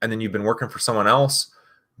 and then you've been working for someone else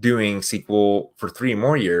doing SQL for 3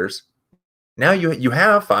 more years, now you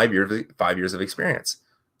have 5 years of experience.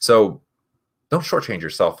 So don't shortchange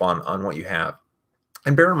yourself on what you have.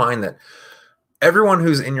 And bear in mind that everyone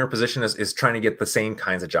who's in your position is trying to get the same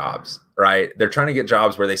kinds of jobs, right? They're trying to get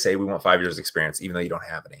jobs where they say we want 5 years experience, even though you don't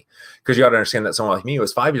have any. Because you got to understand that someone like me who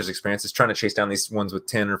has 5 years experience is trying to chase down these ones with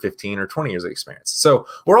 10 or 15 or 20 years of experience. So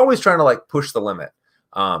we're always trying to like push the limit.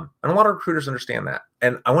 And a lot of recruiters understand that.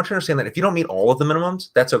 And I want you to understand that if you don't meet all of the minimums,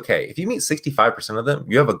 that's okay. If you meet 65% of them,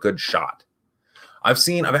 you have a good shot. I've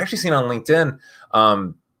actually seen on LinkedIn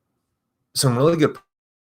some really good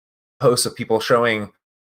posts of people showing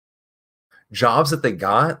jobs that they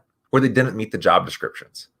got where they didn't meet the job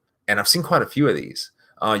descriptions. And I've seen quite a few of these.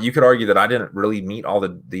 You could argue that I didn't really meet all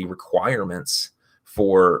the requirements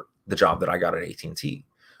for the job that I got at AT&T.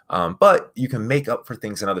 But you can make up for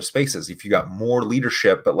things in other spaces. If you got more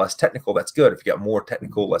leadership but less technical, that's good. If you got more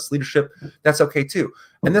technical, less leadership, that's okay too.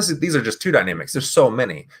 And these are just two dynamics. There's so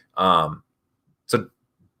many. So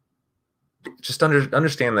just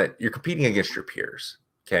understand that you're competing against your peers,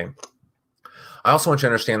 okay? I also want you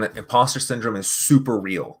to understand that imposter syndrome is super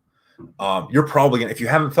real. You're probably going to, if you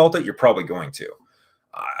haven't felt it, you're probably going to.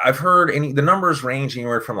 I've heard the numbers range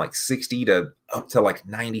anywhere from like 60 to up to like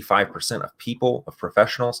 95% of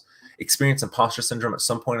professionals experience imposter syndrome at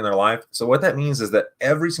some point in their life. So what that means is that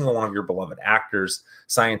every single one of your beloved actors,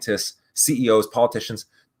 scientists, CEOs, politicians,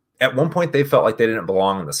 at one point they felt like they didn't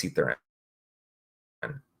belong in the seat they're in.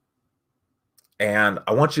 And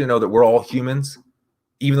I want you to know that we're all humans.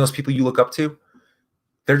 Even those people you look up to,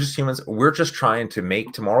 they're just humans. We're just trying to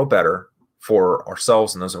make tomorrow better for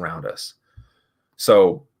ourselves and those around us.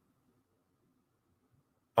 So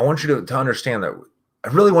I want you to understand that I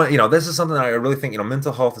really want, this is something that I really think,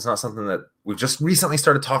 mental health is not something that we've just recently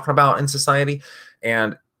started talking about in society.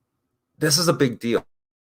 And this is a big deal.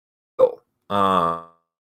 Um,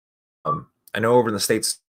 I know over in the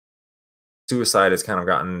States, suicide has kind of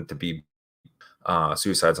gotten to be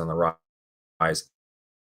suicides on the rise.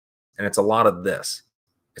 And it's a lot of this.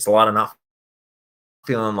 It's a lot of not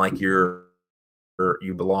feeling like you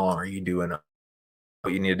belong, or you doing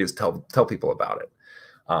what you need to do is tell people about it.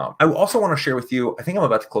 I also want to share with you, I think I'm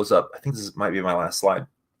about to close up. I think this might be my last slide.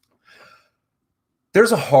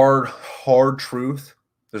 There's a hard truth.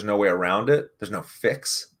 There's no way around it. There's no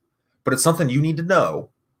fix, but it's something you need to know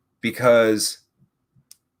because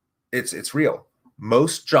it's real.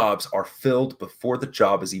 Most jobs are filled before the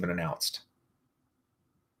job is even announced.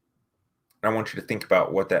 And I want you to think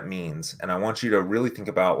about what that means. And I want you to really think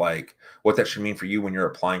about like what that should mean for you when you're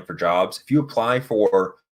applying for jobs. If you apply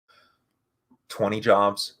for 20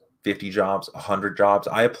 jobs, 50 jobs, 100 jobs,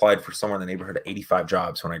 I applied for somewhere in the neighborhood of 85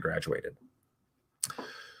 jobs when I graduated.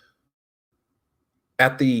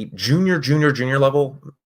 At the junior level,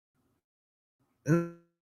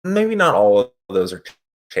 maybe not all of those are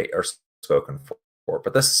spoken for,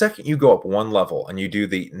 but the second you go up one level and you do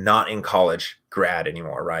the not in college grad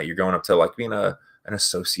anymore, right? You're going up to like being an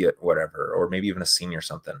associate, whatever, or maybe even a senior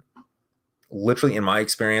something. Literally, in my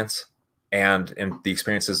experience and in the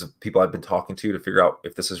experiences of people I've been talking to figure out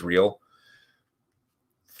if this is real,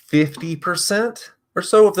 50% or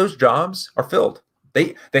so of those jobs are filled.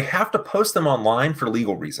 They have to post them online for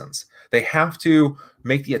legal reasons. They have to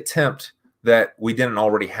make the attempt that we didn't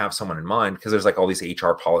already have someone in mind, because there's like all these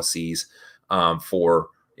HR policies for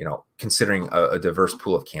considering a diverse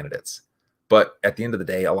pool of candidates. But at the end of the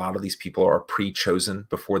day, a lot of these people are pre-chosen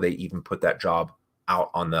before they even put that job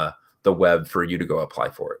out on the web for you to go apply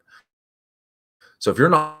for it. So if you're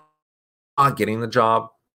not getting the job,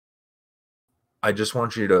 I just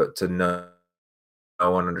want you to know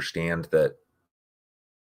and understand that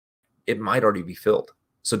it might already be filled.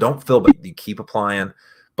 So don't feel bad. You keep applying.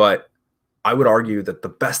 But I would argue that the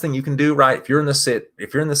best thing you can do, right, if you're in the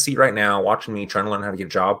seat right now watching me trying to learn how to get a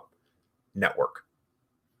job, network.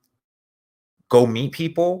 Go meet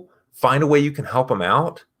people, find a way you can help them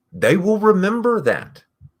out. They will remember that.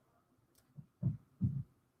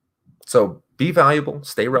 So be valuable,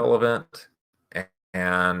 stay relevant,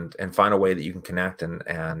 and find a way that you can connect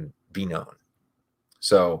and be known.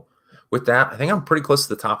 So with that, I think I'm pretty close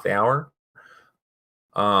to the top of the hour.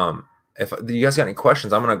 If you guys got any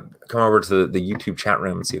questions, I'm going to come over to the YouTube chat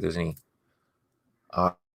room and see if there's any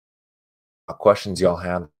questions y'all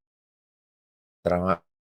have that I might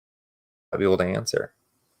be able to answer.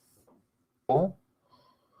 Cool.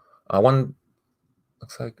 One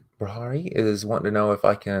looks like Brahari is wanting to know if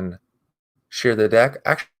I can share the deck.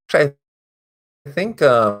 Actually, I think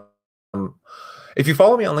if you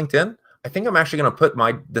follow me on LinkedIn, I think I'm actually going to put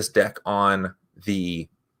this deck on the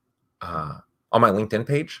on my LinkedIn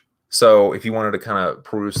page. So if you wanted to kind of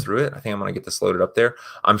peruse through it, I think I'm going to get this loaded up there.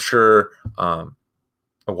 I'm sure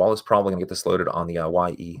Wallace probably going to get this loaded on the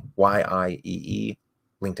YIEE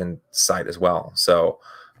LinkedIn site as well. So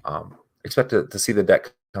expect to see the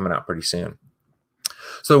deck coming out pretty soon.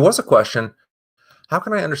 So there was a question: how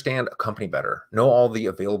can I understand a company better, know all the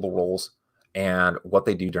available roles, and what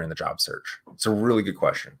they do during the job search? It's a really good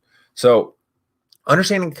question. So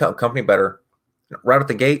understanding company better, right at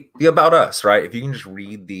the gate, the about us, right? If you can just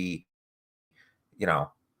read the,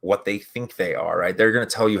 what they think they are, right? They're going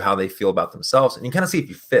to tell you how they feel about themselves, and you kind of see if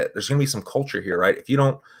you fit. There's going to be some culture here, right?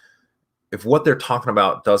 If what they're talking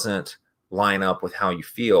about doesn't line up with how you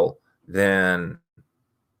feel, then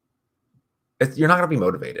you're not going to be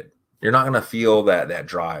motivated. You're not going to feel that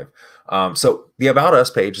drive. So the About Us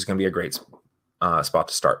page is going to be a great spot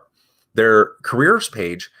to start. Their careers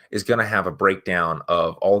page is going to have a breakdown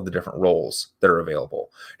of all of the different roles that are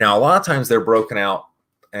available. Now, a lot of times they're broken out.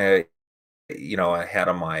 I had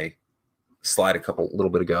on my slide a little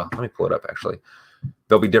bit ago. Let me pull it up, actually.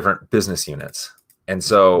 There'll be different business units. And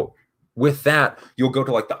so with that, you'll go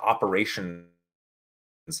to like the operations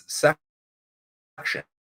section.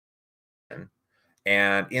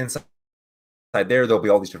 And inside there, there'll be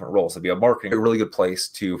all these different roles. There'll be a marketing, a really good place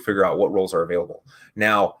to figure out what roles are available.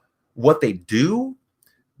 Now, what they do,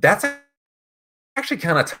 that's actually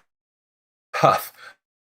kind of tough.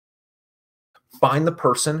 Find the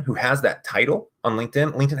person who has that title on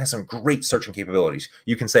LinkedIn. LinkedIn has some great searching capabilities.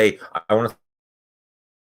 You can say, I want to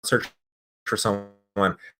search for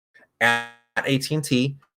someone at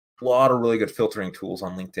AT&T. A lot of really good filtering tools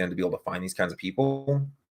on LinkedIn to be able to find these kinds of people.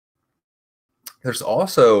 There's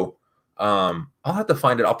also, I'll have to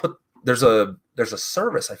find it. There's a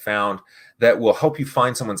service I found that will help you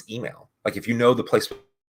find someone's email. Like if you know the place where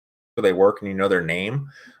they work and you know their name,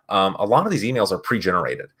 a lot of these emails are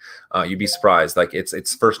pre-generated. You'd be surprised. Like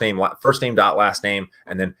it's first name dot last name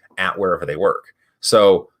and then at wherever they work.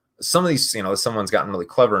 So some of these, someone's gotten really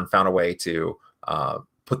clever and found a way to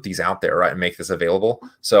put these out there, right, and make this available.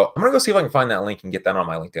 So I'm gonna go see if I can find that link and get that on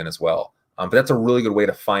my LinkedIn as well. But that's a really good way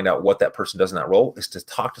to find out what that person does in that role, is to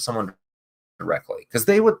talk to someone directly, because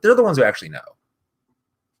they're the ones who actually know.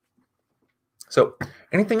 So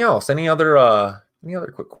anything else? Any other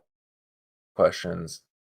quick questions?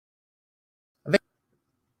 I think,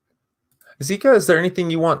 Zika, is there anything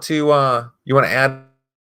you want to add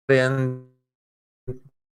in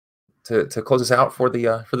to close us out for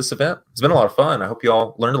this event? It's been a lot of fun. I hope you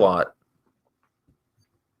all learned a lot.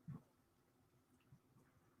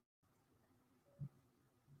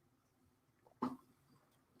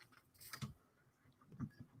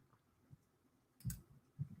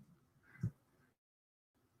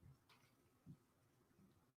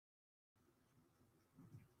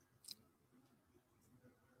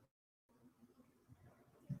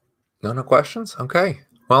 No questions? Okay.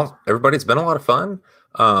 Well, everybody, it's been a lot of fun.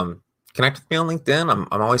 Connect with me on LinkedIn.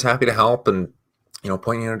 I'm always happy to help and,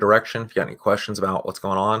 point you in a direction if you got any questions about what's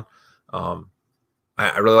going on.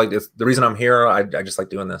 I really like this. The reason I'm here, I just like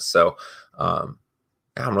doing this. So, yeah,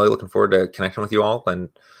 I'm really looking forward to connecting with you all and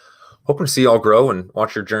hoping to see you all grow and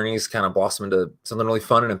watch your journeys kind of blossom into something really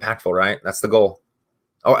fun and impactful, right? That's the goal.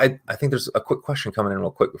 Oh, I think there's a quick question coming in real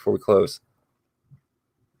quick before we close.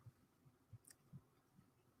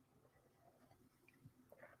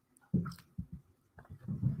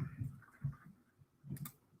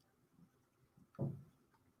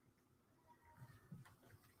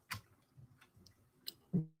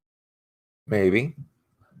 Maybe.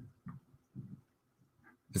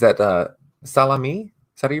 Is that Salami?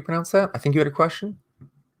 Is that how you pronounce that? I think you had a question.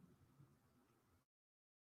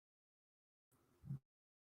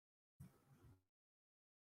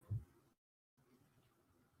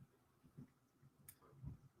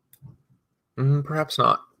 Perhaps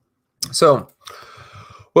not. So,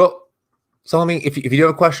 well, Salami, if you do have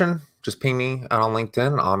a question, just ping me out on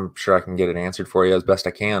LinkedIn. I'm sure I can get it answered for you as best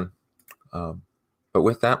I can. But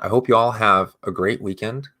with that, I hope you all have a great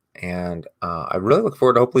weekend. And I really look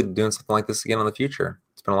forward to hopefully doing something like this again in the future.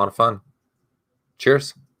 It's been a lot of fun.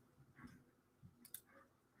 Cheers.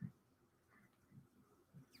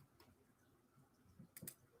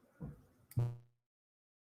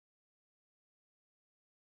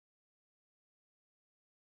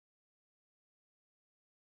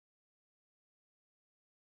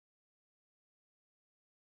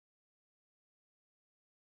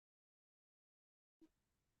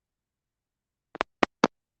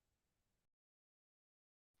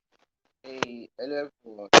 Hey, hello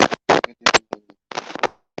everyone. Good evening.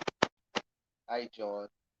 Hi, John.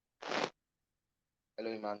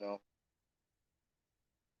 Hello, Emmanuel.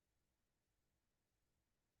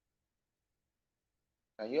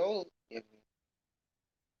 Can you all hear me?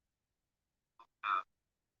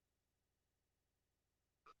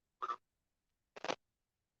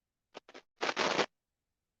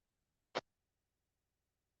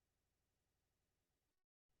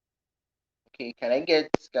 Okay,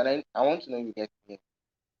 I want to know if you get me.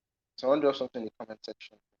 Someone drop something in the comment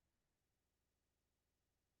section.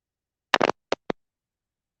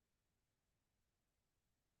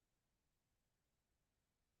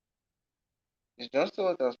 Is John still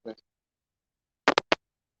with us, please?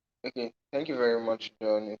 Okay, thank you very much,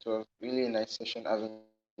 John. It was really a nice session having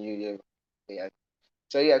you here. Yeah.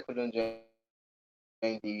 Sorry I couldn't join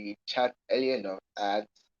the chat earlier enough. I had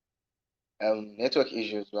network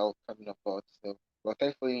issues while coming about. So, but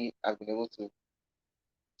thankfully I've been able to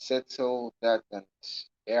settle that, and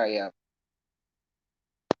here I am.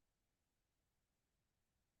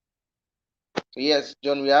 So yes,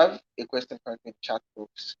 John, we have a question currently in chat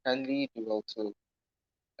box. Kindly do well to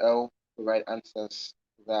help provide answers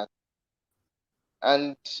to that.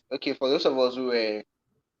 And okay, for those of us who were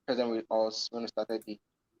present with us when we started the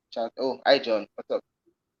chat. Oh, hi John, what's up?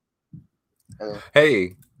 Hello.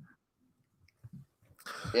 Hey.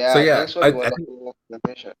 So Yeah, yeah, thanks for I the think. wonderful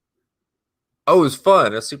presentation. Oh, it was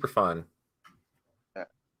fun. It was super fun. Yeah.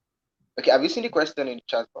 Okay, have you seen the question in the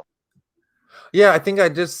chat box? Yeah, I think I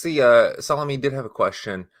just see Salami did have a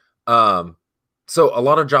question. So a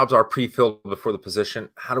lot of jobs are pre-filled before the position.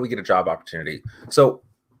 How do we get a job opportunity? So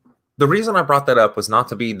the reason I brought that up was not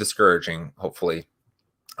to be discouraging, hopefully.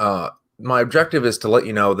 My objective is to let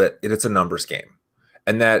you know that it's a numbers game,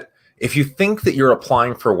 and that if you think that you're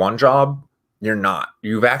applying for one job, you're not.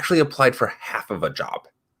 You've actually applied for half of a job.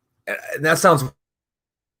 And that sounds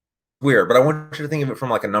weird, but I want you to think of it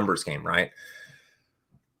from like a numbers game, right?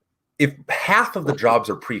 if half of the jobs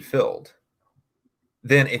are pre-filled,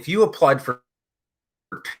 then if you applied for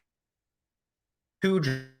 2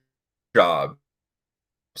 jobs,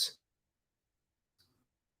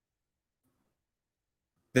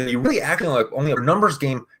 then you really actually like only a numbers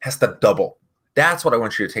game has to double. That's what I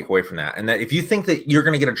want you to take away from that. And that if you think that you're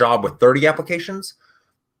going to get a job with 30 applications,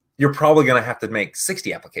 you're probably going to have to make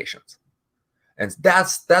 60 applications. And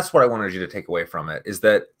that's what I wanted you to take away from it, is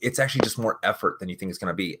that it's actually just more effort than you think it's going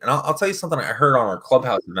to be. And I'll tell you something I heard on our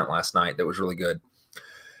Clubhouse event last night that was really good.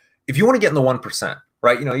 If you want to get in the 1%,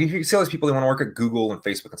 right? You know, you see all these people, they want to work at Google and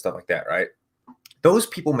Facebook and stuff like that, right? Those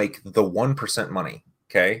people make the 1% money,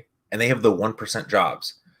 okay? And they have the 1%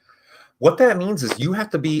 jobs. What that means is you have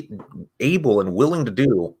to be able and willing to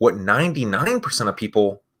do what 99% of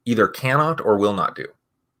people either cannot or will not do.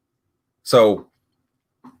 So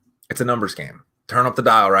it's a numbers game. Turn up the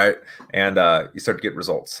dial, right? And you start to get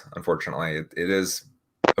results. Unfortunately, it is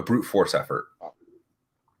a brute force effort.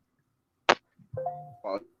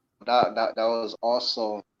 Well, that was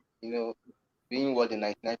also, doing what the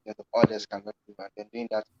 99% of others cannot do, and then doing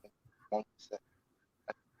that in 1%.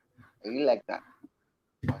 I really like that.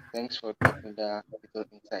 Thanks for dropping that little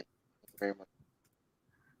insight. Thank you very much.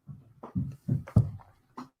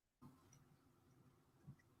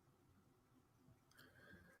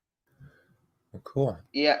 Cool.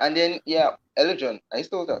 Yeah, and then Elijah, are you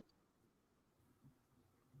still there?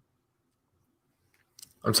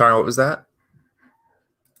 I'm sorry, what was that?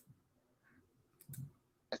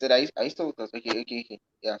 I said, are you still with us? Okay.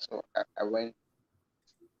 Yeah, so I went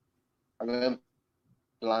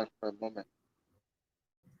blank for a moment.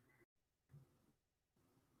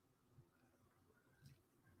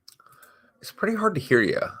 It's pretty hard to hear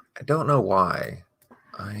you. I don't know why.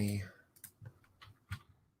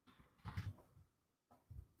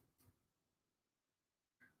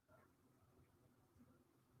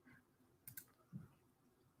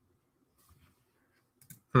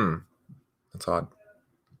 That's odd.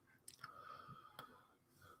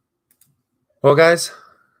 Well, guys.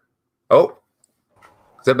 Oh,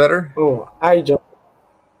 is that better? Oh,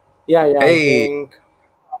 yeah, I Hey. think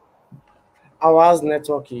our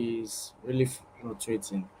network is really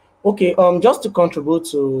fluctuating. Okay, just to contribute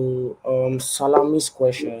to Salami's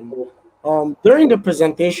question, during the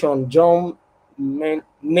presentation, John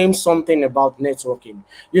named something about networking.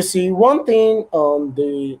 You see, one thing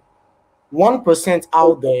the 1%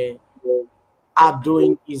 out there are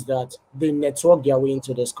doing is that they network their way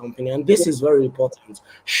into this company, and this is very important.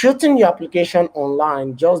 Shooting your application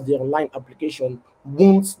online, just the online application,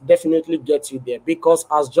 won't definitely get you there, because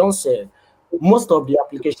as John said, most of the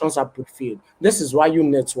applications are pre-filled. This is why you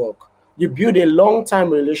network. You build a long-time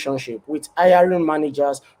relationship with hiring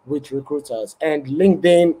managers, with recruiters, and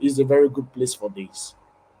LinkedIn is a very good place for this.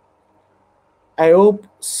 I hope,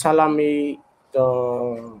 Salami,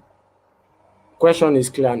 the question is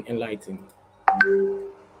clear and enlightening.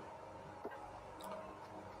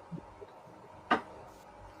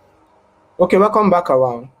 Okay, welcome back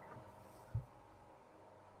around.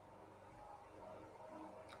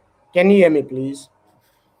 Can you hear me, please?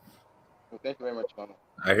 Well, thank you very much, Mama.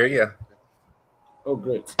 I hear you. Oh,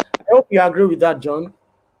 great. I hope you agree with that, John.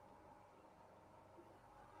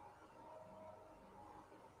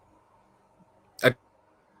 I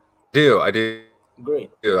do. Great.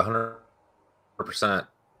 100%.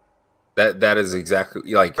 That is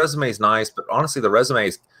exactly, like, resume is nice, but honestly, the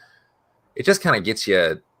resumes, it just kind of gets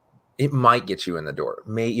you. It might get you in the door.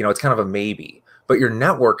 It's kind of a maybe, but your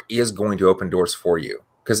network is going to open doors for you,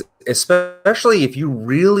 because especially if you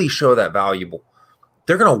really show that valuable,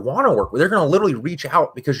 they're going to want to work with. They're going to literally reach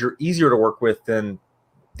out because you're easier to work with than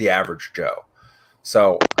the average Joe.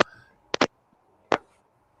 So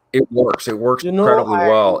it works. It works incredibly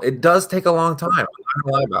well. It does take a long time. I'm not going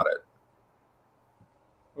to lie about it.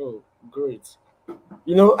 Oh, great.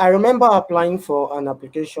 I remember applying for an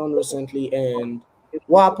application recently, and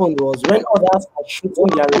what happened was, when others are shooting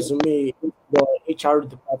their resume into the HR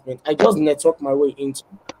department, I just networked my way into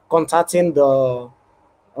contacting the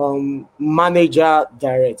manager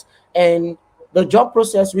direct. And the job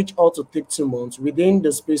process, which ought to take 2 months, within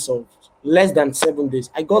the space of less than 7 days,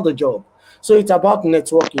 I got the job. So it's about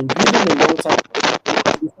networking, building a long time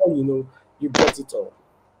before you get it all.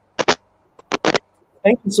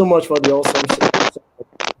 Thank you so much for the awesome show.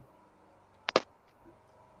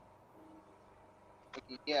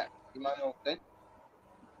 Okay, yeah, Emmanuel, then.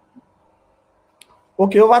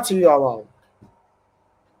 Okay, over to you, Awal.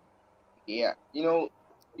 Yeah, you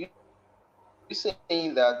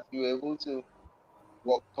saying that you were able to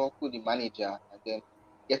talk with the manager and then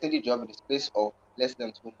getting the job in the space of less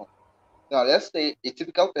than 2 months. Now, let's say a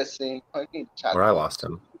typical person currently in the chat. Where I lost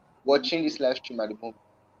him. watching this live stream at the moment,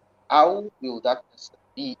 how will that person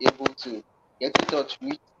be able to get in touch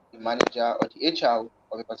with the manager or the HR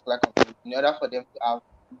of a particular company in order for them to have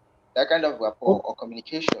that kind of rapport or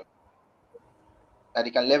communication that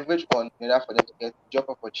they can leverage on in order for them to get job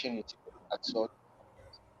opportunity at such.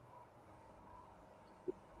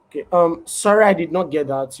 Okay. Sorry, I did not get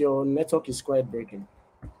that. Your network is quite breaking.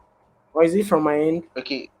 Or is it from my end?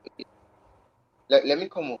 Okay, let me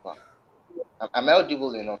come over. Am I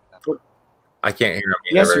audible enough now? I can't hear him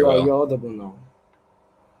either Yes, very you are. well. You're audible now.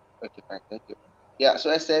 Okay, fine, thank you. Yeah,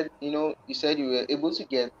 so I said, you said you were able to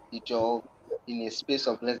get the job in a space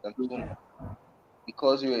of less than 2 months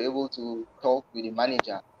because you were able to talk with the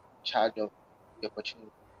manager in charge of the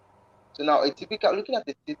opportunity. So now, looking at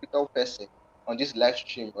the typical person on this live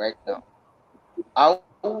stream right now, how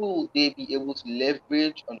will they be able to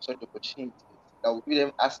leverage on such opportunities that will give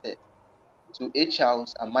them access to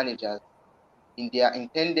HRs and managers in their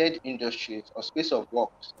intended industries or space of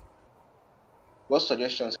work? What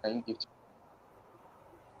suggestions can you give to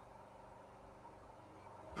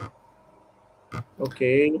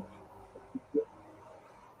Okay.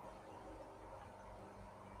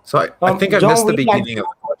 So I think I John, missed the would you like? beginning of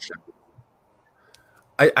the question.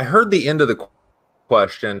 I heard the end of the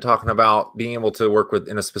question talking about being able to work with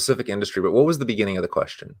in a specific industry, but what was the beginning of the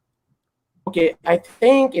question? Okay, I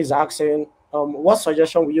think is asking, what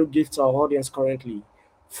suggestion will you give to our audience currently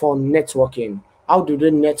for networking? How do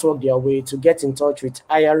they network their way to get in touch with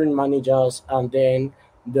hiring managers and then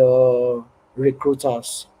the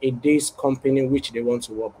recruiters in this company which they want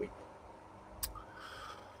to work with?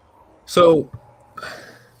 So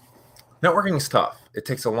networking is tough. It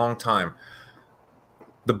takes a long time.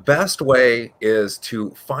 The best way is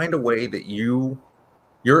to find a way that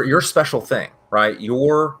your special thing, right?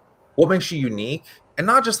 What makes you unique, and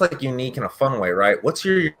not just like unique in a fun way, right? What's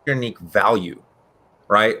your unique value,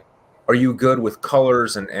 right? Are you good with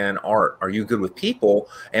colors and art? Are you good with people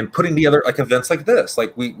and putting together like events like this?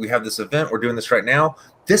 Like we have this event, we're doing this right now.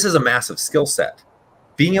 This is a massive skill set.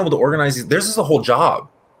 Being able to organize these, this is a whole job.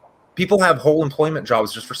 People have whole employment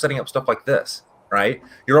jobs just for setting up stuff like this, right?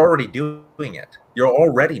 You're already doing it. You're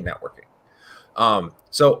already networking.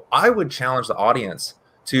 So I would challenge the audience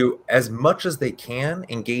to, as much as they can,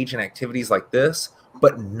 engage in activities like this,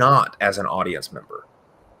 but not as an audience member.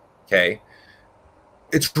 Okay.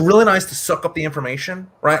 It's really nice to suck up the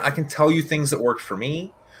information, right? I can tell you things that worked for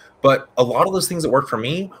me, but a lot of those things that worked for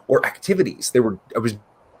me were activities. I was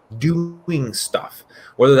doing stuff,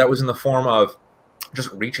 whether that was in the form of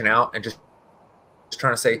just reaching out and just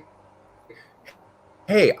trying to say,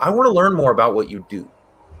 hey, I want to learn more about what you do.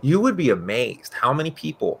 You would be amazed how many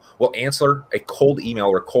people will answer a cold email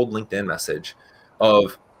or a cold LinkedIn message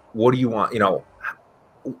of, what do you want?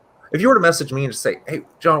 If you were to message me and just say, hey,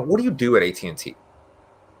 John, what do you do at AT&T?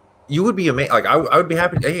 You would be amazed. Like I would be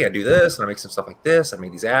happy. Hey, I do this and I make some stuff like this. I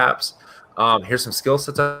made these apps. Here's some skill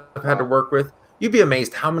sets I've had to work with. You'd be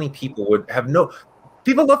amazed how many people would have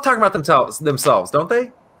people love talking about themselves, don't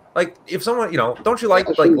they? Like if someone, don't you like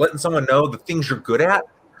letting someone know the things you're good at?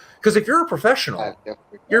 Because if you're a professional, that?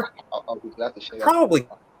 you're I'll be glad to share that. probably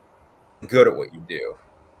good at what you do.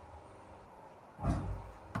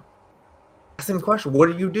 Ask them the question, what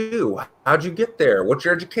do you do? How'd you get there? What's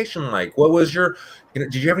your education like? What was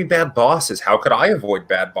did you have any bad bosses? How could I avoid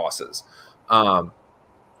bad bosses?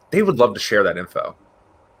 They would love to share that info.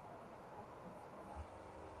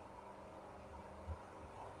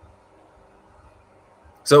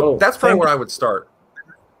 So that's probably where I would start.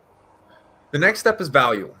 The next step is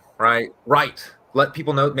value, right? Let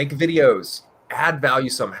people know, make videos, add value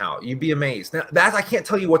somehow. You'd be amazed. Now that I can't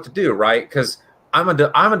tell you what to do, right? Because I'm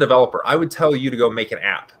a developer. I would tell you to go make an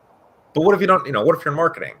app. But what if you don't, what if you're in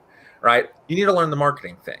marketing, right? You need to learn the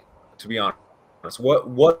marketing thing, to be honest.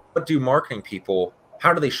 What do marketing people,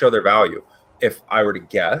 how do they show their value? If I were to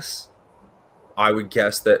guess, I would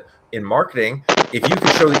guess that in marketing, if you can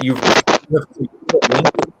show that you've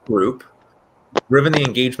a group, driven the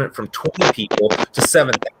engagement from 20 people to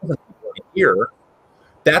 7,000 people a year,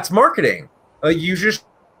 that's marketing. You just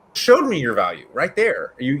showed me your value right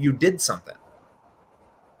there. You did something.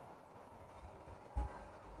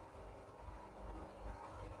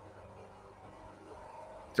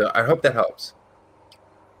 So I hope that helps.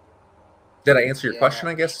 Did I answer your question?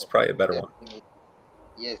 I guess it's probably a better one.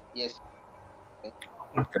 Yes.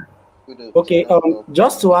 Okay.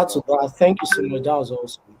 Just to add to that, thank you so much. That was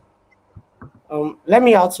awesome. Let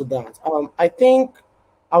me add to that. I think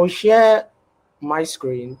I will share my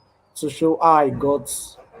screen to show how I got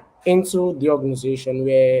into the organization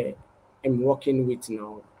where I'm working with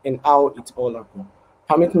now and how it all happened.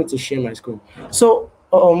 Permit me to share my screen. So,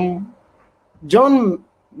 John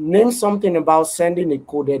Name something about sending a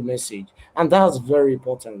coded message, and that's very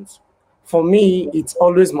important. For me, it's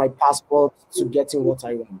always my passport to getting what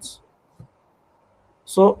I want.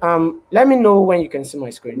 So let me know when you can see my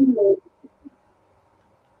screen.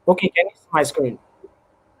 Okay, can you see my screen?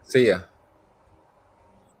 See ya.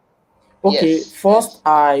 Okay, Yes, first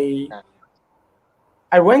yes.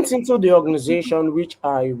 I went into the organization which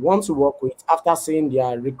I want to work with after seeing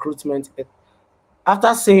their recruitment.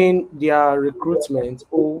 After seeing their recruitment,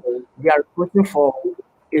 oh, they are recruiting for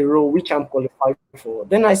a role which I'm qualified for.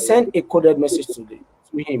 Then I sent a coded message to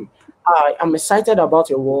him. I am excited about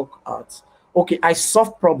your work at. Okay, I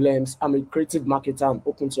solve problems. I'm a creative marketer. I'm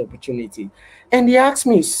open to opportunity. And he asked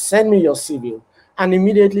me, send me your CV, and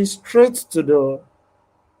immediately straight to the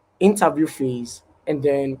interview phase, and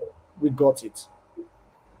then we got it.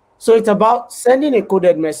 So it's about sending a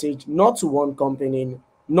coded message not to one company,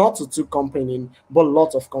 not to two companies, but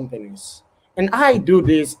lots of companies. And how I do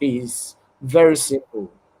this is very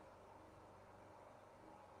simple.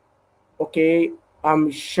 Okay,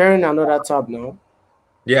 I'm sharing another tab now.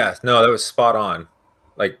 Yeah, no, that was spot on.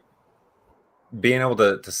 Like being able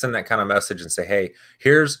to send that kind of message and say, hey,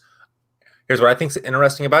 here's what I think's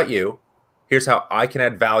interesting about you. Here's how I can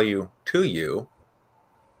add value to you.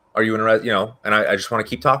 Are you interested? And I just want to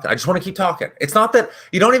keep talking. I just want to keep talking. It's not that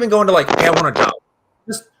you don't even go into like, hey, I want a job.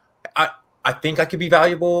 Just I I think I could be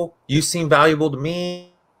valuable. You seem valuable to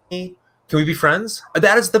me. Can we be friends?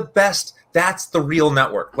 That is the best. That's the real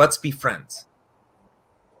network. Let's be friends.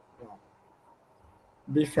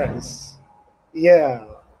 Be friends. Yeah.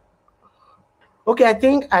 Okay, I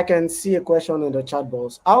think I can see a question in the chat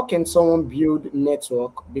box. How can someone build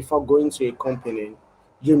network before going to a company?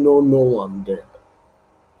 You know no one there.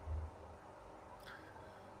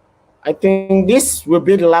 I think this will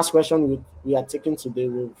be the last question we are taking today.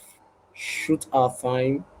 We've shoot our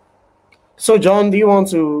time. So, John, do you want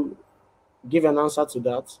to give an answer to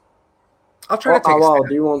that? I'll try to Or take a Awal, stab.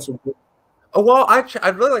 do you want to go? Oh, well,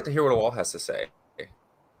 I'd really like to hear what a wall has to say.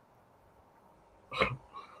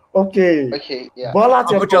 Okay. Okay, yeah. Ball out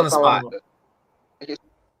I'll your put you on first the spot. Awal. Okay,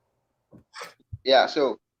 yeah.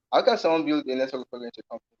 So how can someone build a network for a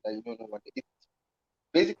company that you don't know what it is?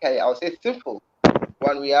 Basically, I would say simple.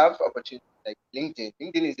 One, we have opportunities like LinkedIn.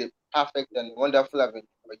 LinkedIn is a perfect and wonderful avenue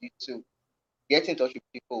for you to get in touch with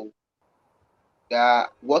people that are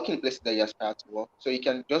working places that you aspire to work. So you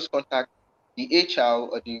can just contact the HR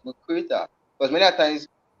or the recruiter. Because many times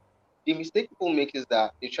the mistake people make is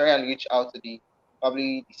that they try and reach out to the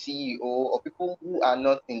probably the CEO or people who are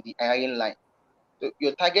not in the hiring line. So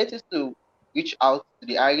your target is to reach out to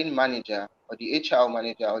the hiring manager or the HR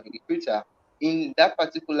manager or the recruiter in that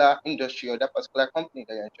particular industry or that particular company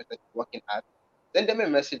that you're interested in working at. Send them a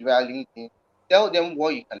message via LinkedIn. Tell them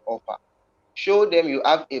what you can offer. Show them you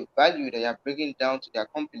have a value that you're bringing down to their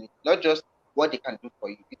company, not just what they can do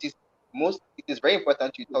for you. It is very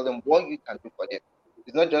important you tell them what you can do for them.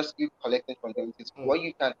 It's not just you collecting from them, it is what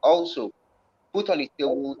you can also put on the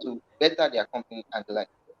table to better their company and the like.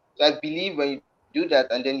 So I believe when you do that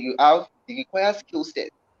and then you have the required skill set,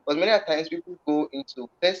 because many times people go into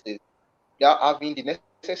places without having the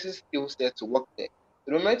necessary skill set to work there.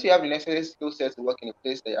 The moment you have the necessary skill set to work in a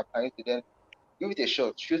place that you're applying to, then give it a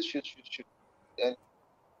shot, shoot. Then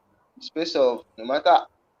the space of no matter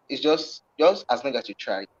it's just as long as you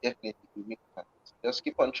try, definitely you make it. Just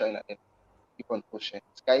keep on trying and then keep on pushing.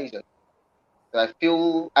 Sky is your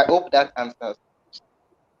so I hope that answers.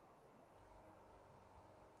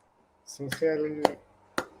 Sincerely,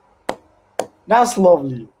 that's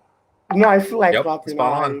lovely. No, I feel like Yep, clapping.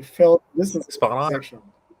 spot I on. felt this is Spot a on. section.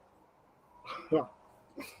 Yeah.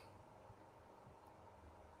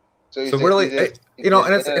 So So really, is there and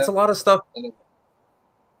any it's other a lot of stuff. any,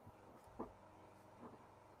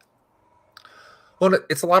 Well,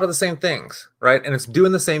 it's a lot of the same things, right? And it's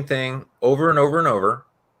doing the same thing over and over and over,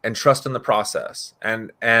 and trust in the process.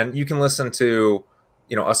 And you can listen to,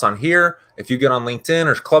 us on here. If you get on LinkedIn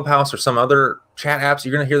or Clubhouse or some other chat apps,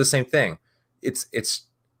 you're going to hear the same thing. It's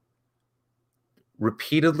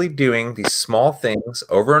repeatedly doing these small things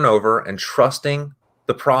over and over and trusting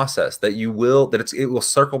the process it will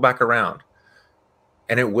circle back around,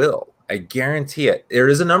 and it will. I guarantee it. There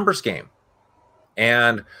is a numbers game,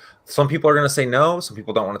 and some people are going to say no. Some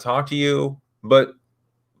people don't want to talk to you, but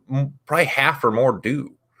probably half or more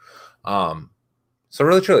do. So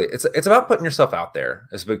really, truly, it's about putting yourself out there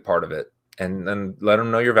is a big part of it, and then let them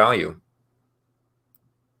know your value.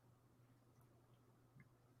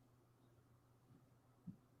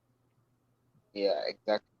 yeah,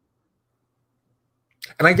 exactly.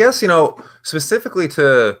 And I guess specifically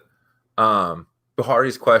to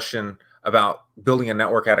Buhari's question about building a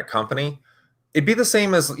network at a company, it'd be the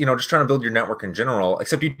same as, just trying to build your network in general,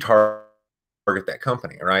 except you target that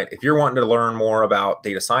company, right? If you're wanting to learn more about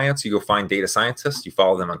data science, you go find data scientists, you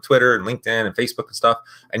follow them on Twitter and LinkedIn and Facebook and stuff,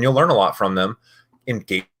 and you'll learn a lot from them.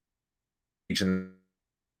 Engage in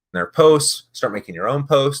their posts, start making your own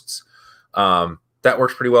posts. That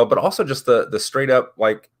works pretty well. But also just the straight up,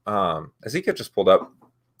 like Ezekiel just pulled up,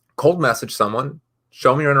 cold message someone,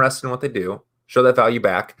 show them you're interested in what they do, show that value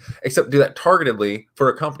back, except do that targetedly for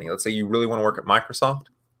a company. Let's say you really want to work at Microsoft.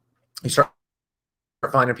 You start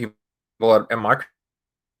finding people at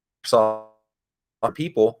Microsoft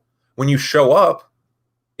people. When you show up,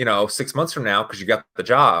 6 months from now, because you got the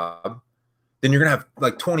job, then you're going to have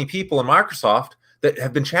like 20 people in Microsoft that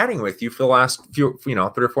have been chatting with you for the last few, 3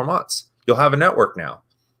 or 4 months. You'll have a network now.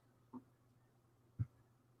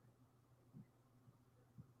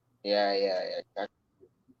 Yeah. That,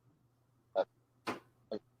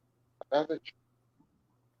 that's it.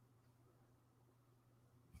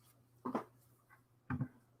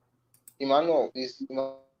 Emmanuel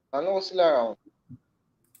still around?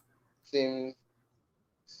 Seems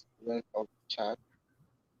went off the chat.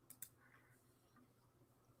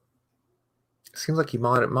 It seems like he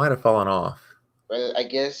might have fallen off. Well, I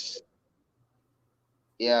guess,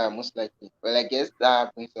 yeah, most likely. Well, I guess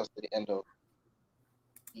that brings us to the end of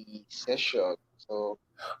the session. So,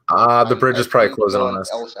 The and bridge I is probably see closing no on one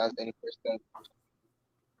us. else has any questions.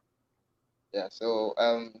 Yeah. So,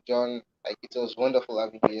 John, like it was wonderful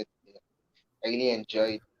having you here today. I really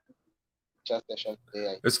enjoyed the chat session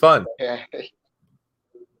today. It was fun. Yeah,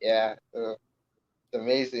 yeah. So it's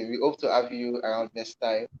amazing. We hope to have you around next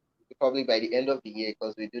time, probably by the end of the year,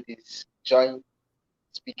 because we do this joint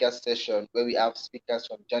speaker session where we have speakers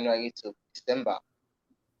from January to December.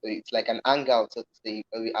 So it's like an hangout, so to say,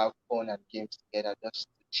 where we have fun and games together, just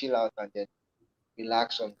to chill out and then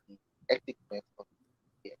relax from the hecticness of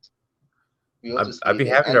the year. We hope to see I'd you be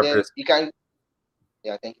then. happy And to then participate. you can,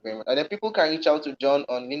 yeah, thank you very much. And then people can reach out to John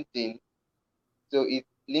on LinkedIn. So it's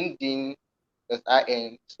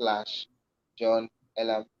LinkedIn.in/John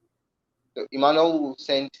Elam. So Emmanuel will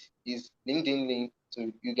send his LinkedIn link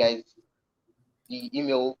to you guys, the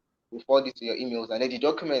email, will forward it to your emails, and then the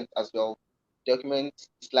document as well, document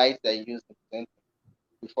slides that you use in presenting,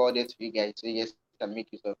 we forward it to you guys so you guys can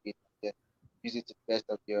make use of it and then use it to the best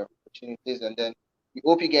of your opportunities. And then we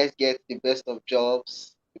hope you guys get the best of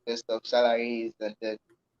jobs, the best of salaries, and then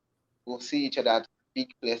we'll see each other at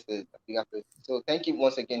big places and bigger places. So thank you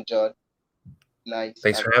once again, John. Nice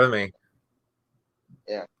Thanks for having having you. me.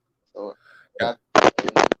 Yeah. So Yep. that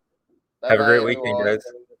bye Have a bye great weekend, everyone. guys.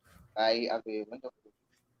 Bye. Have a wonderful weekend.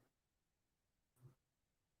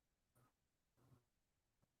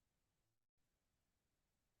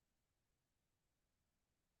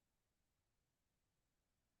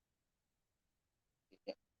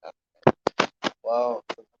 Wow,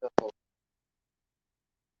 wonderful.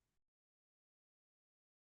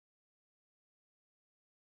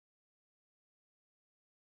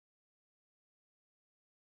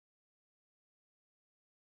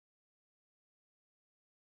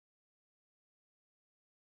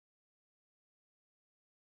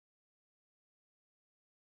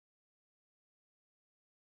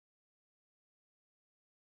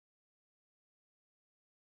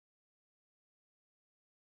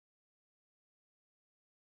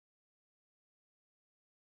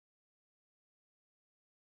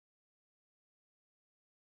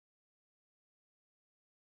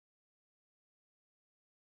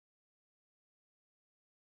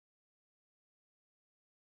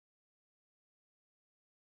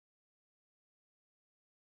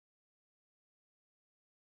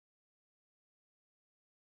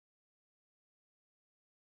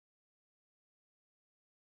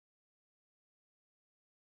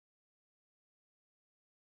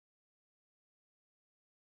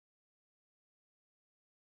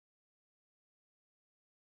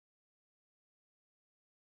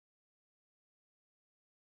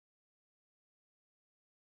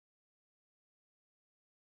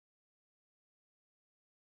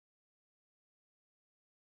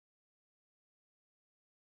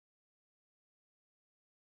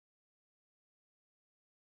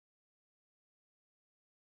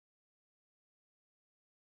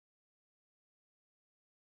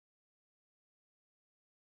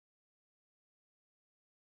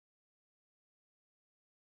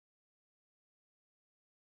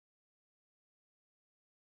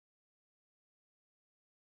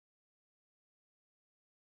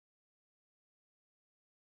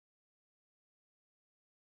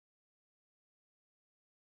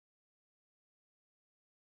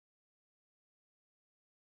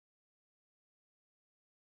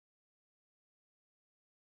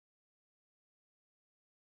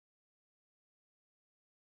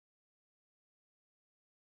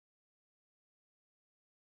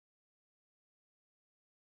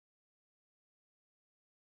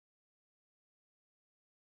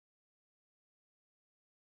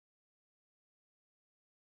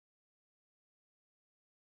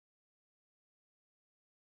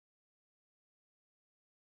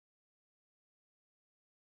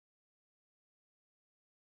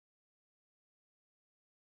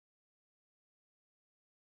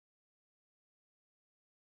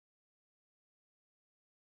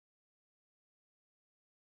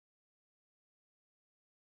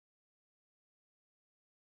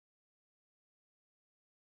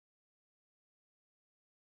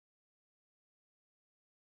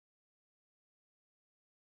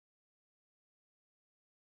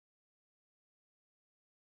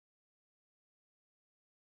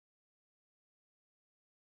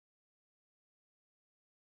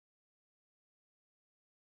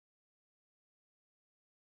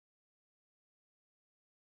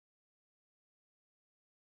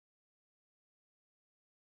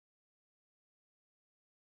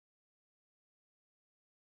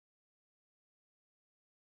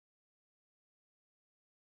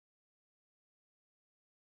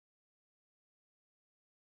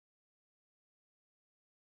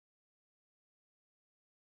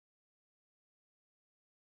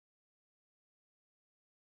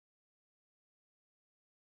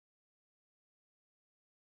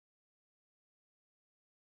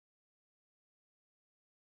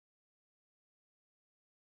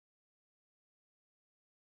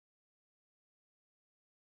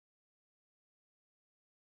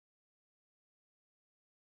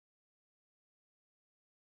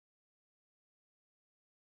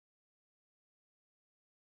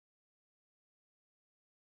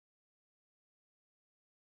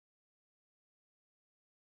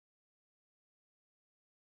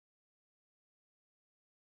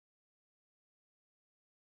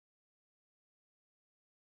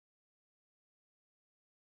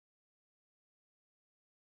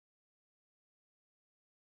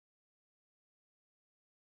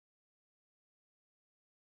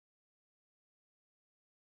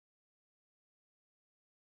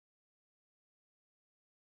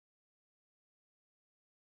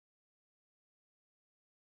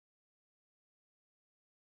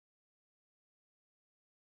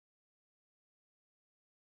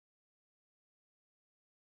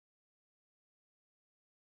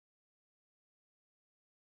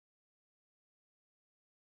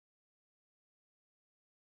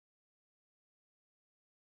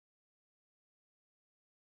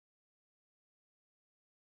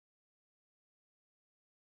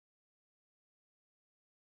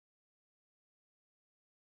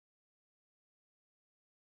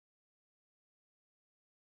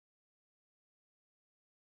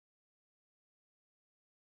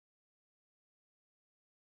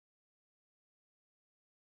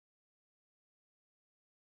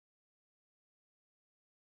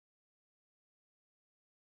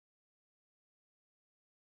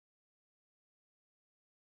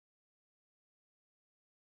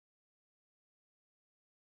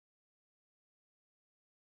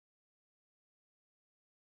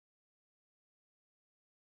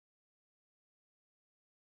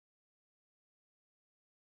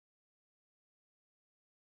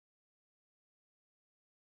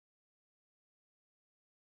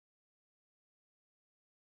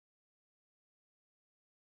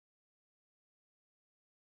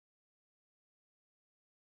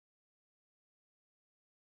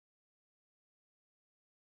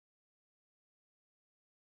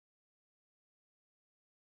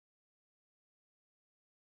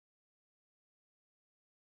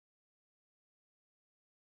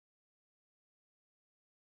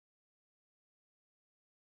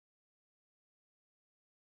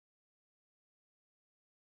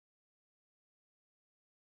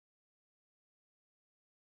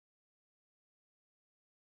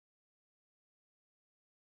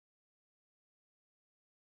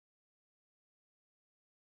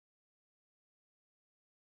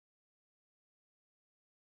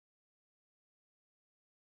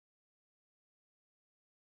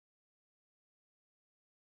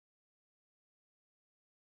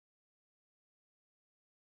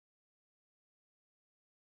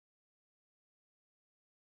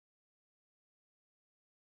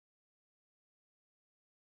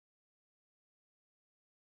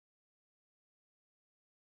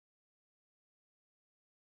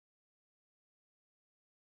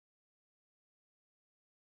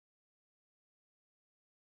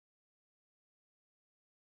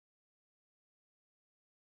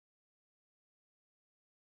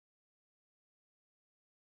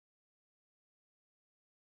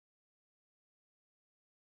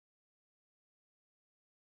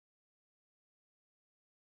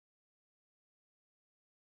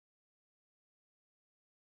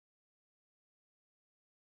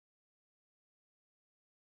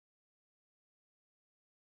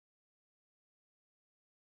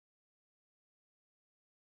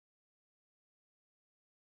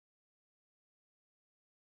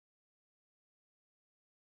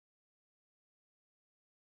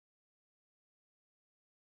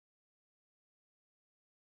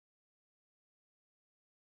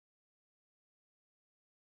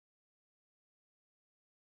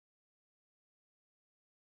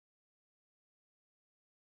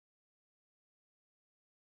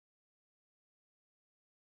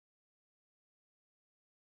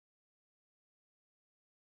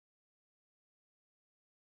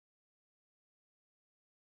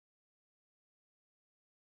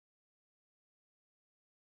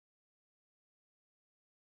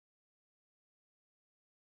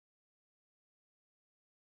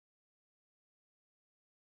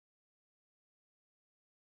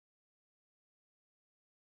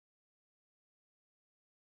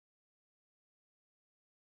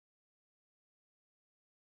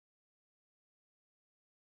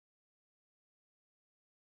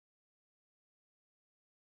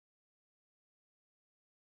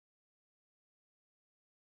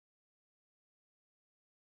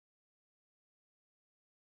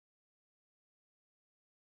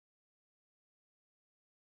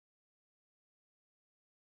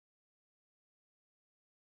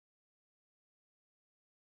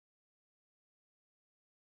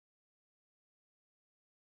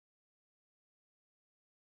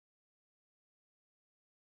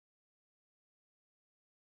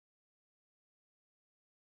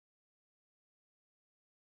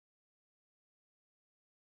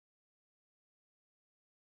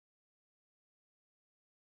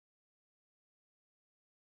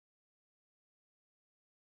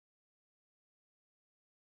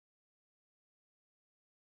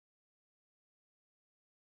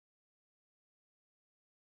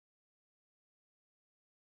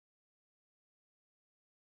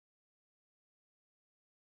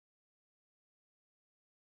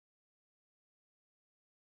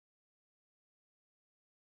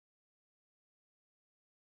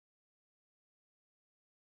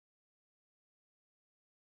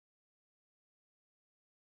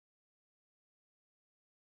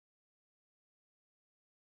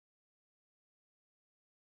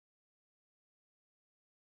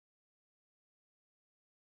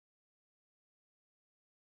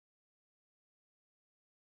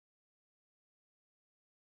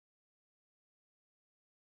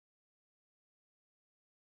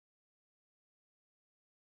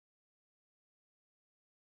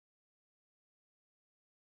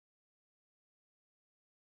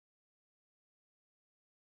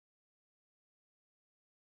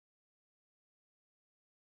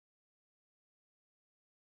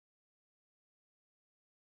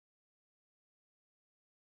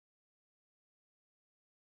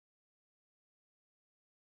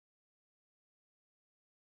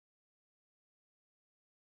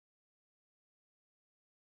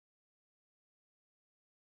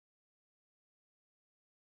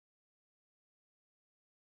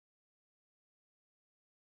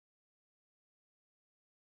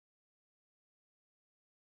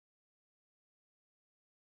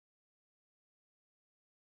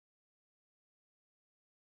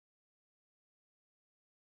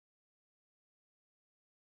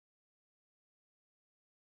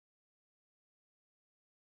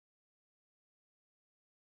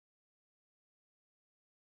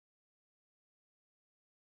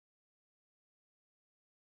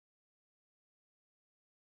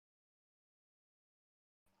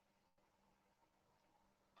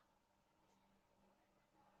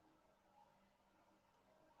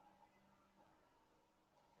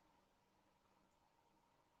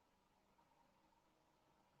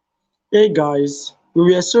 Hey guys,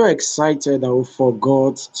 we were so excited that we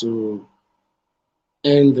forgot to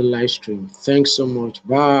end the live stream. Thanks so much.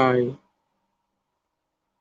 Bye.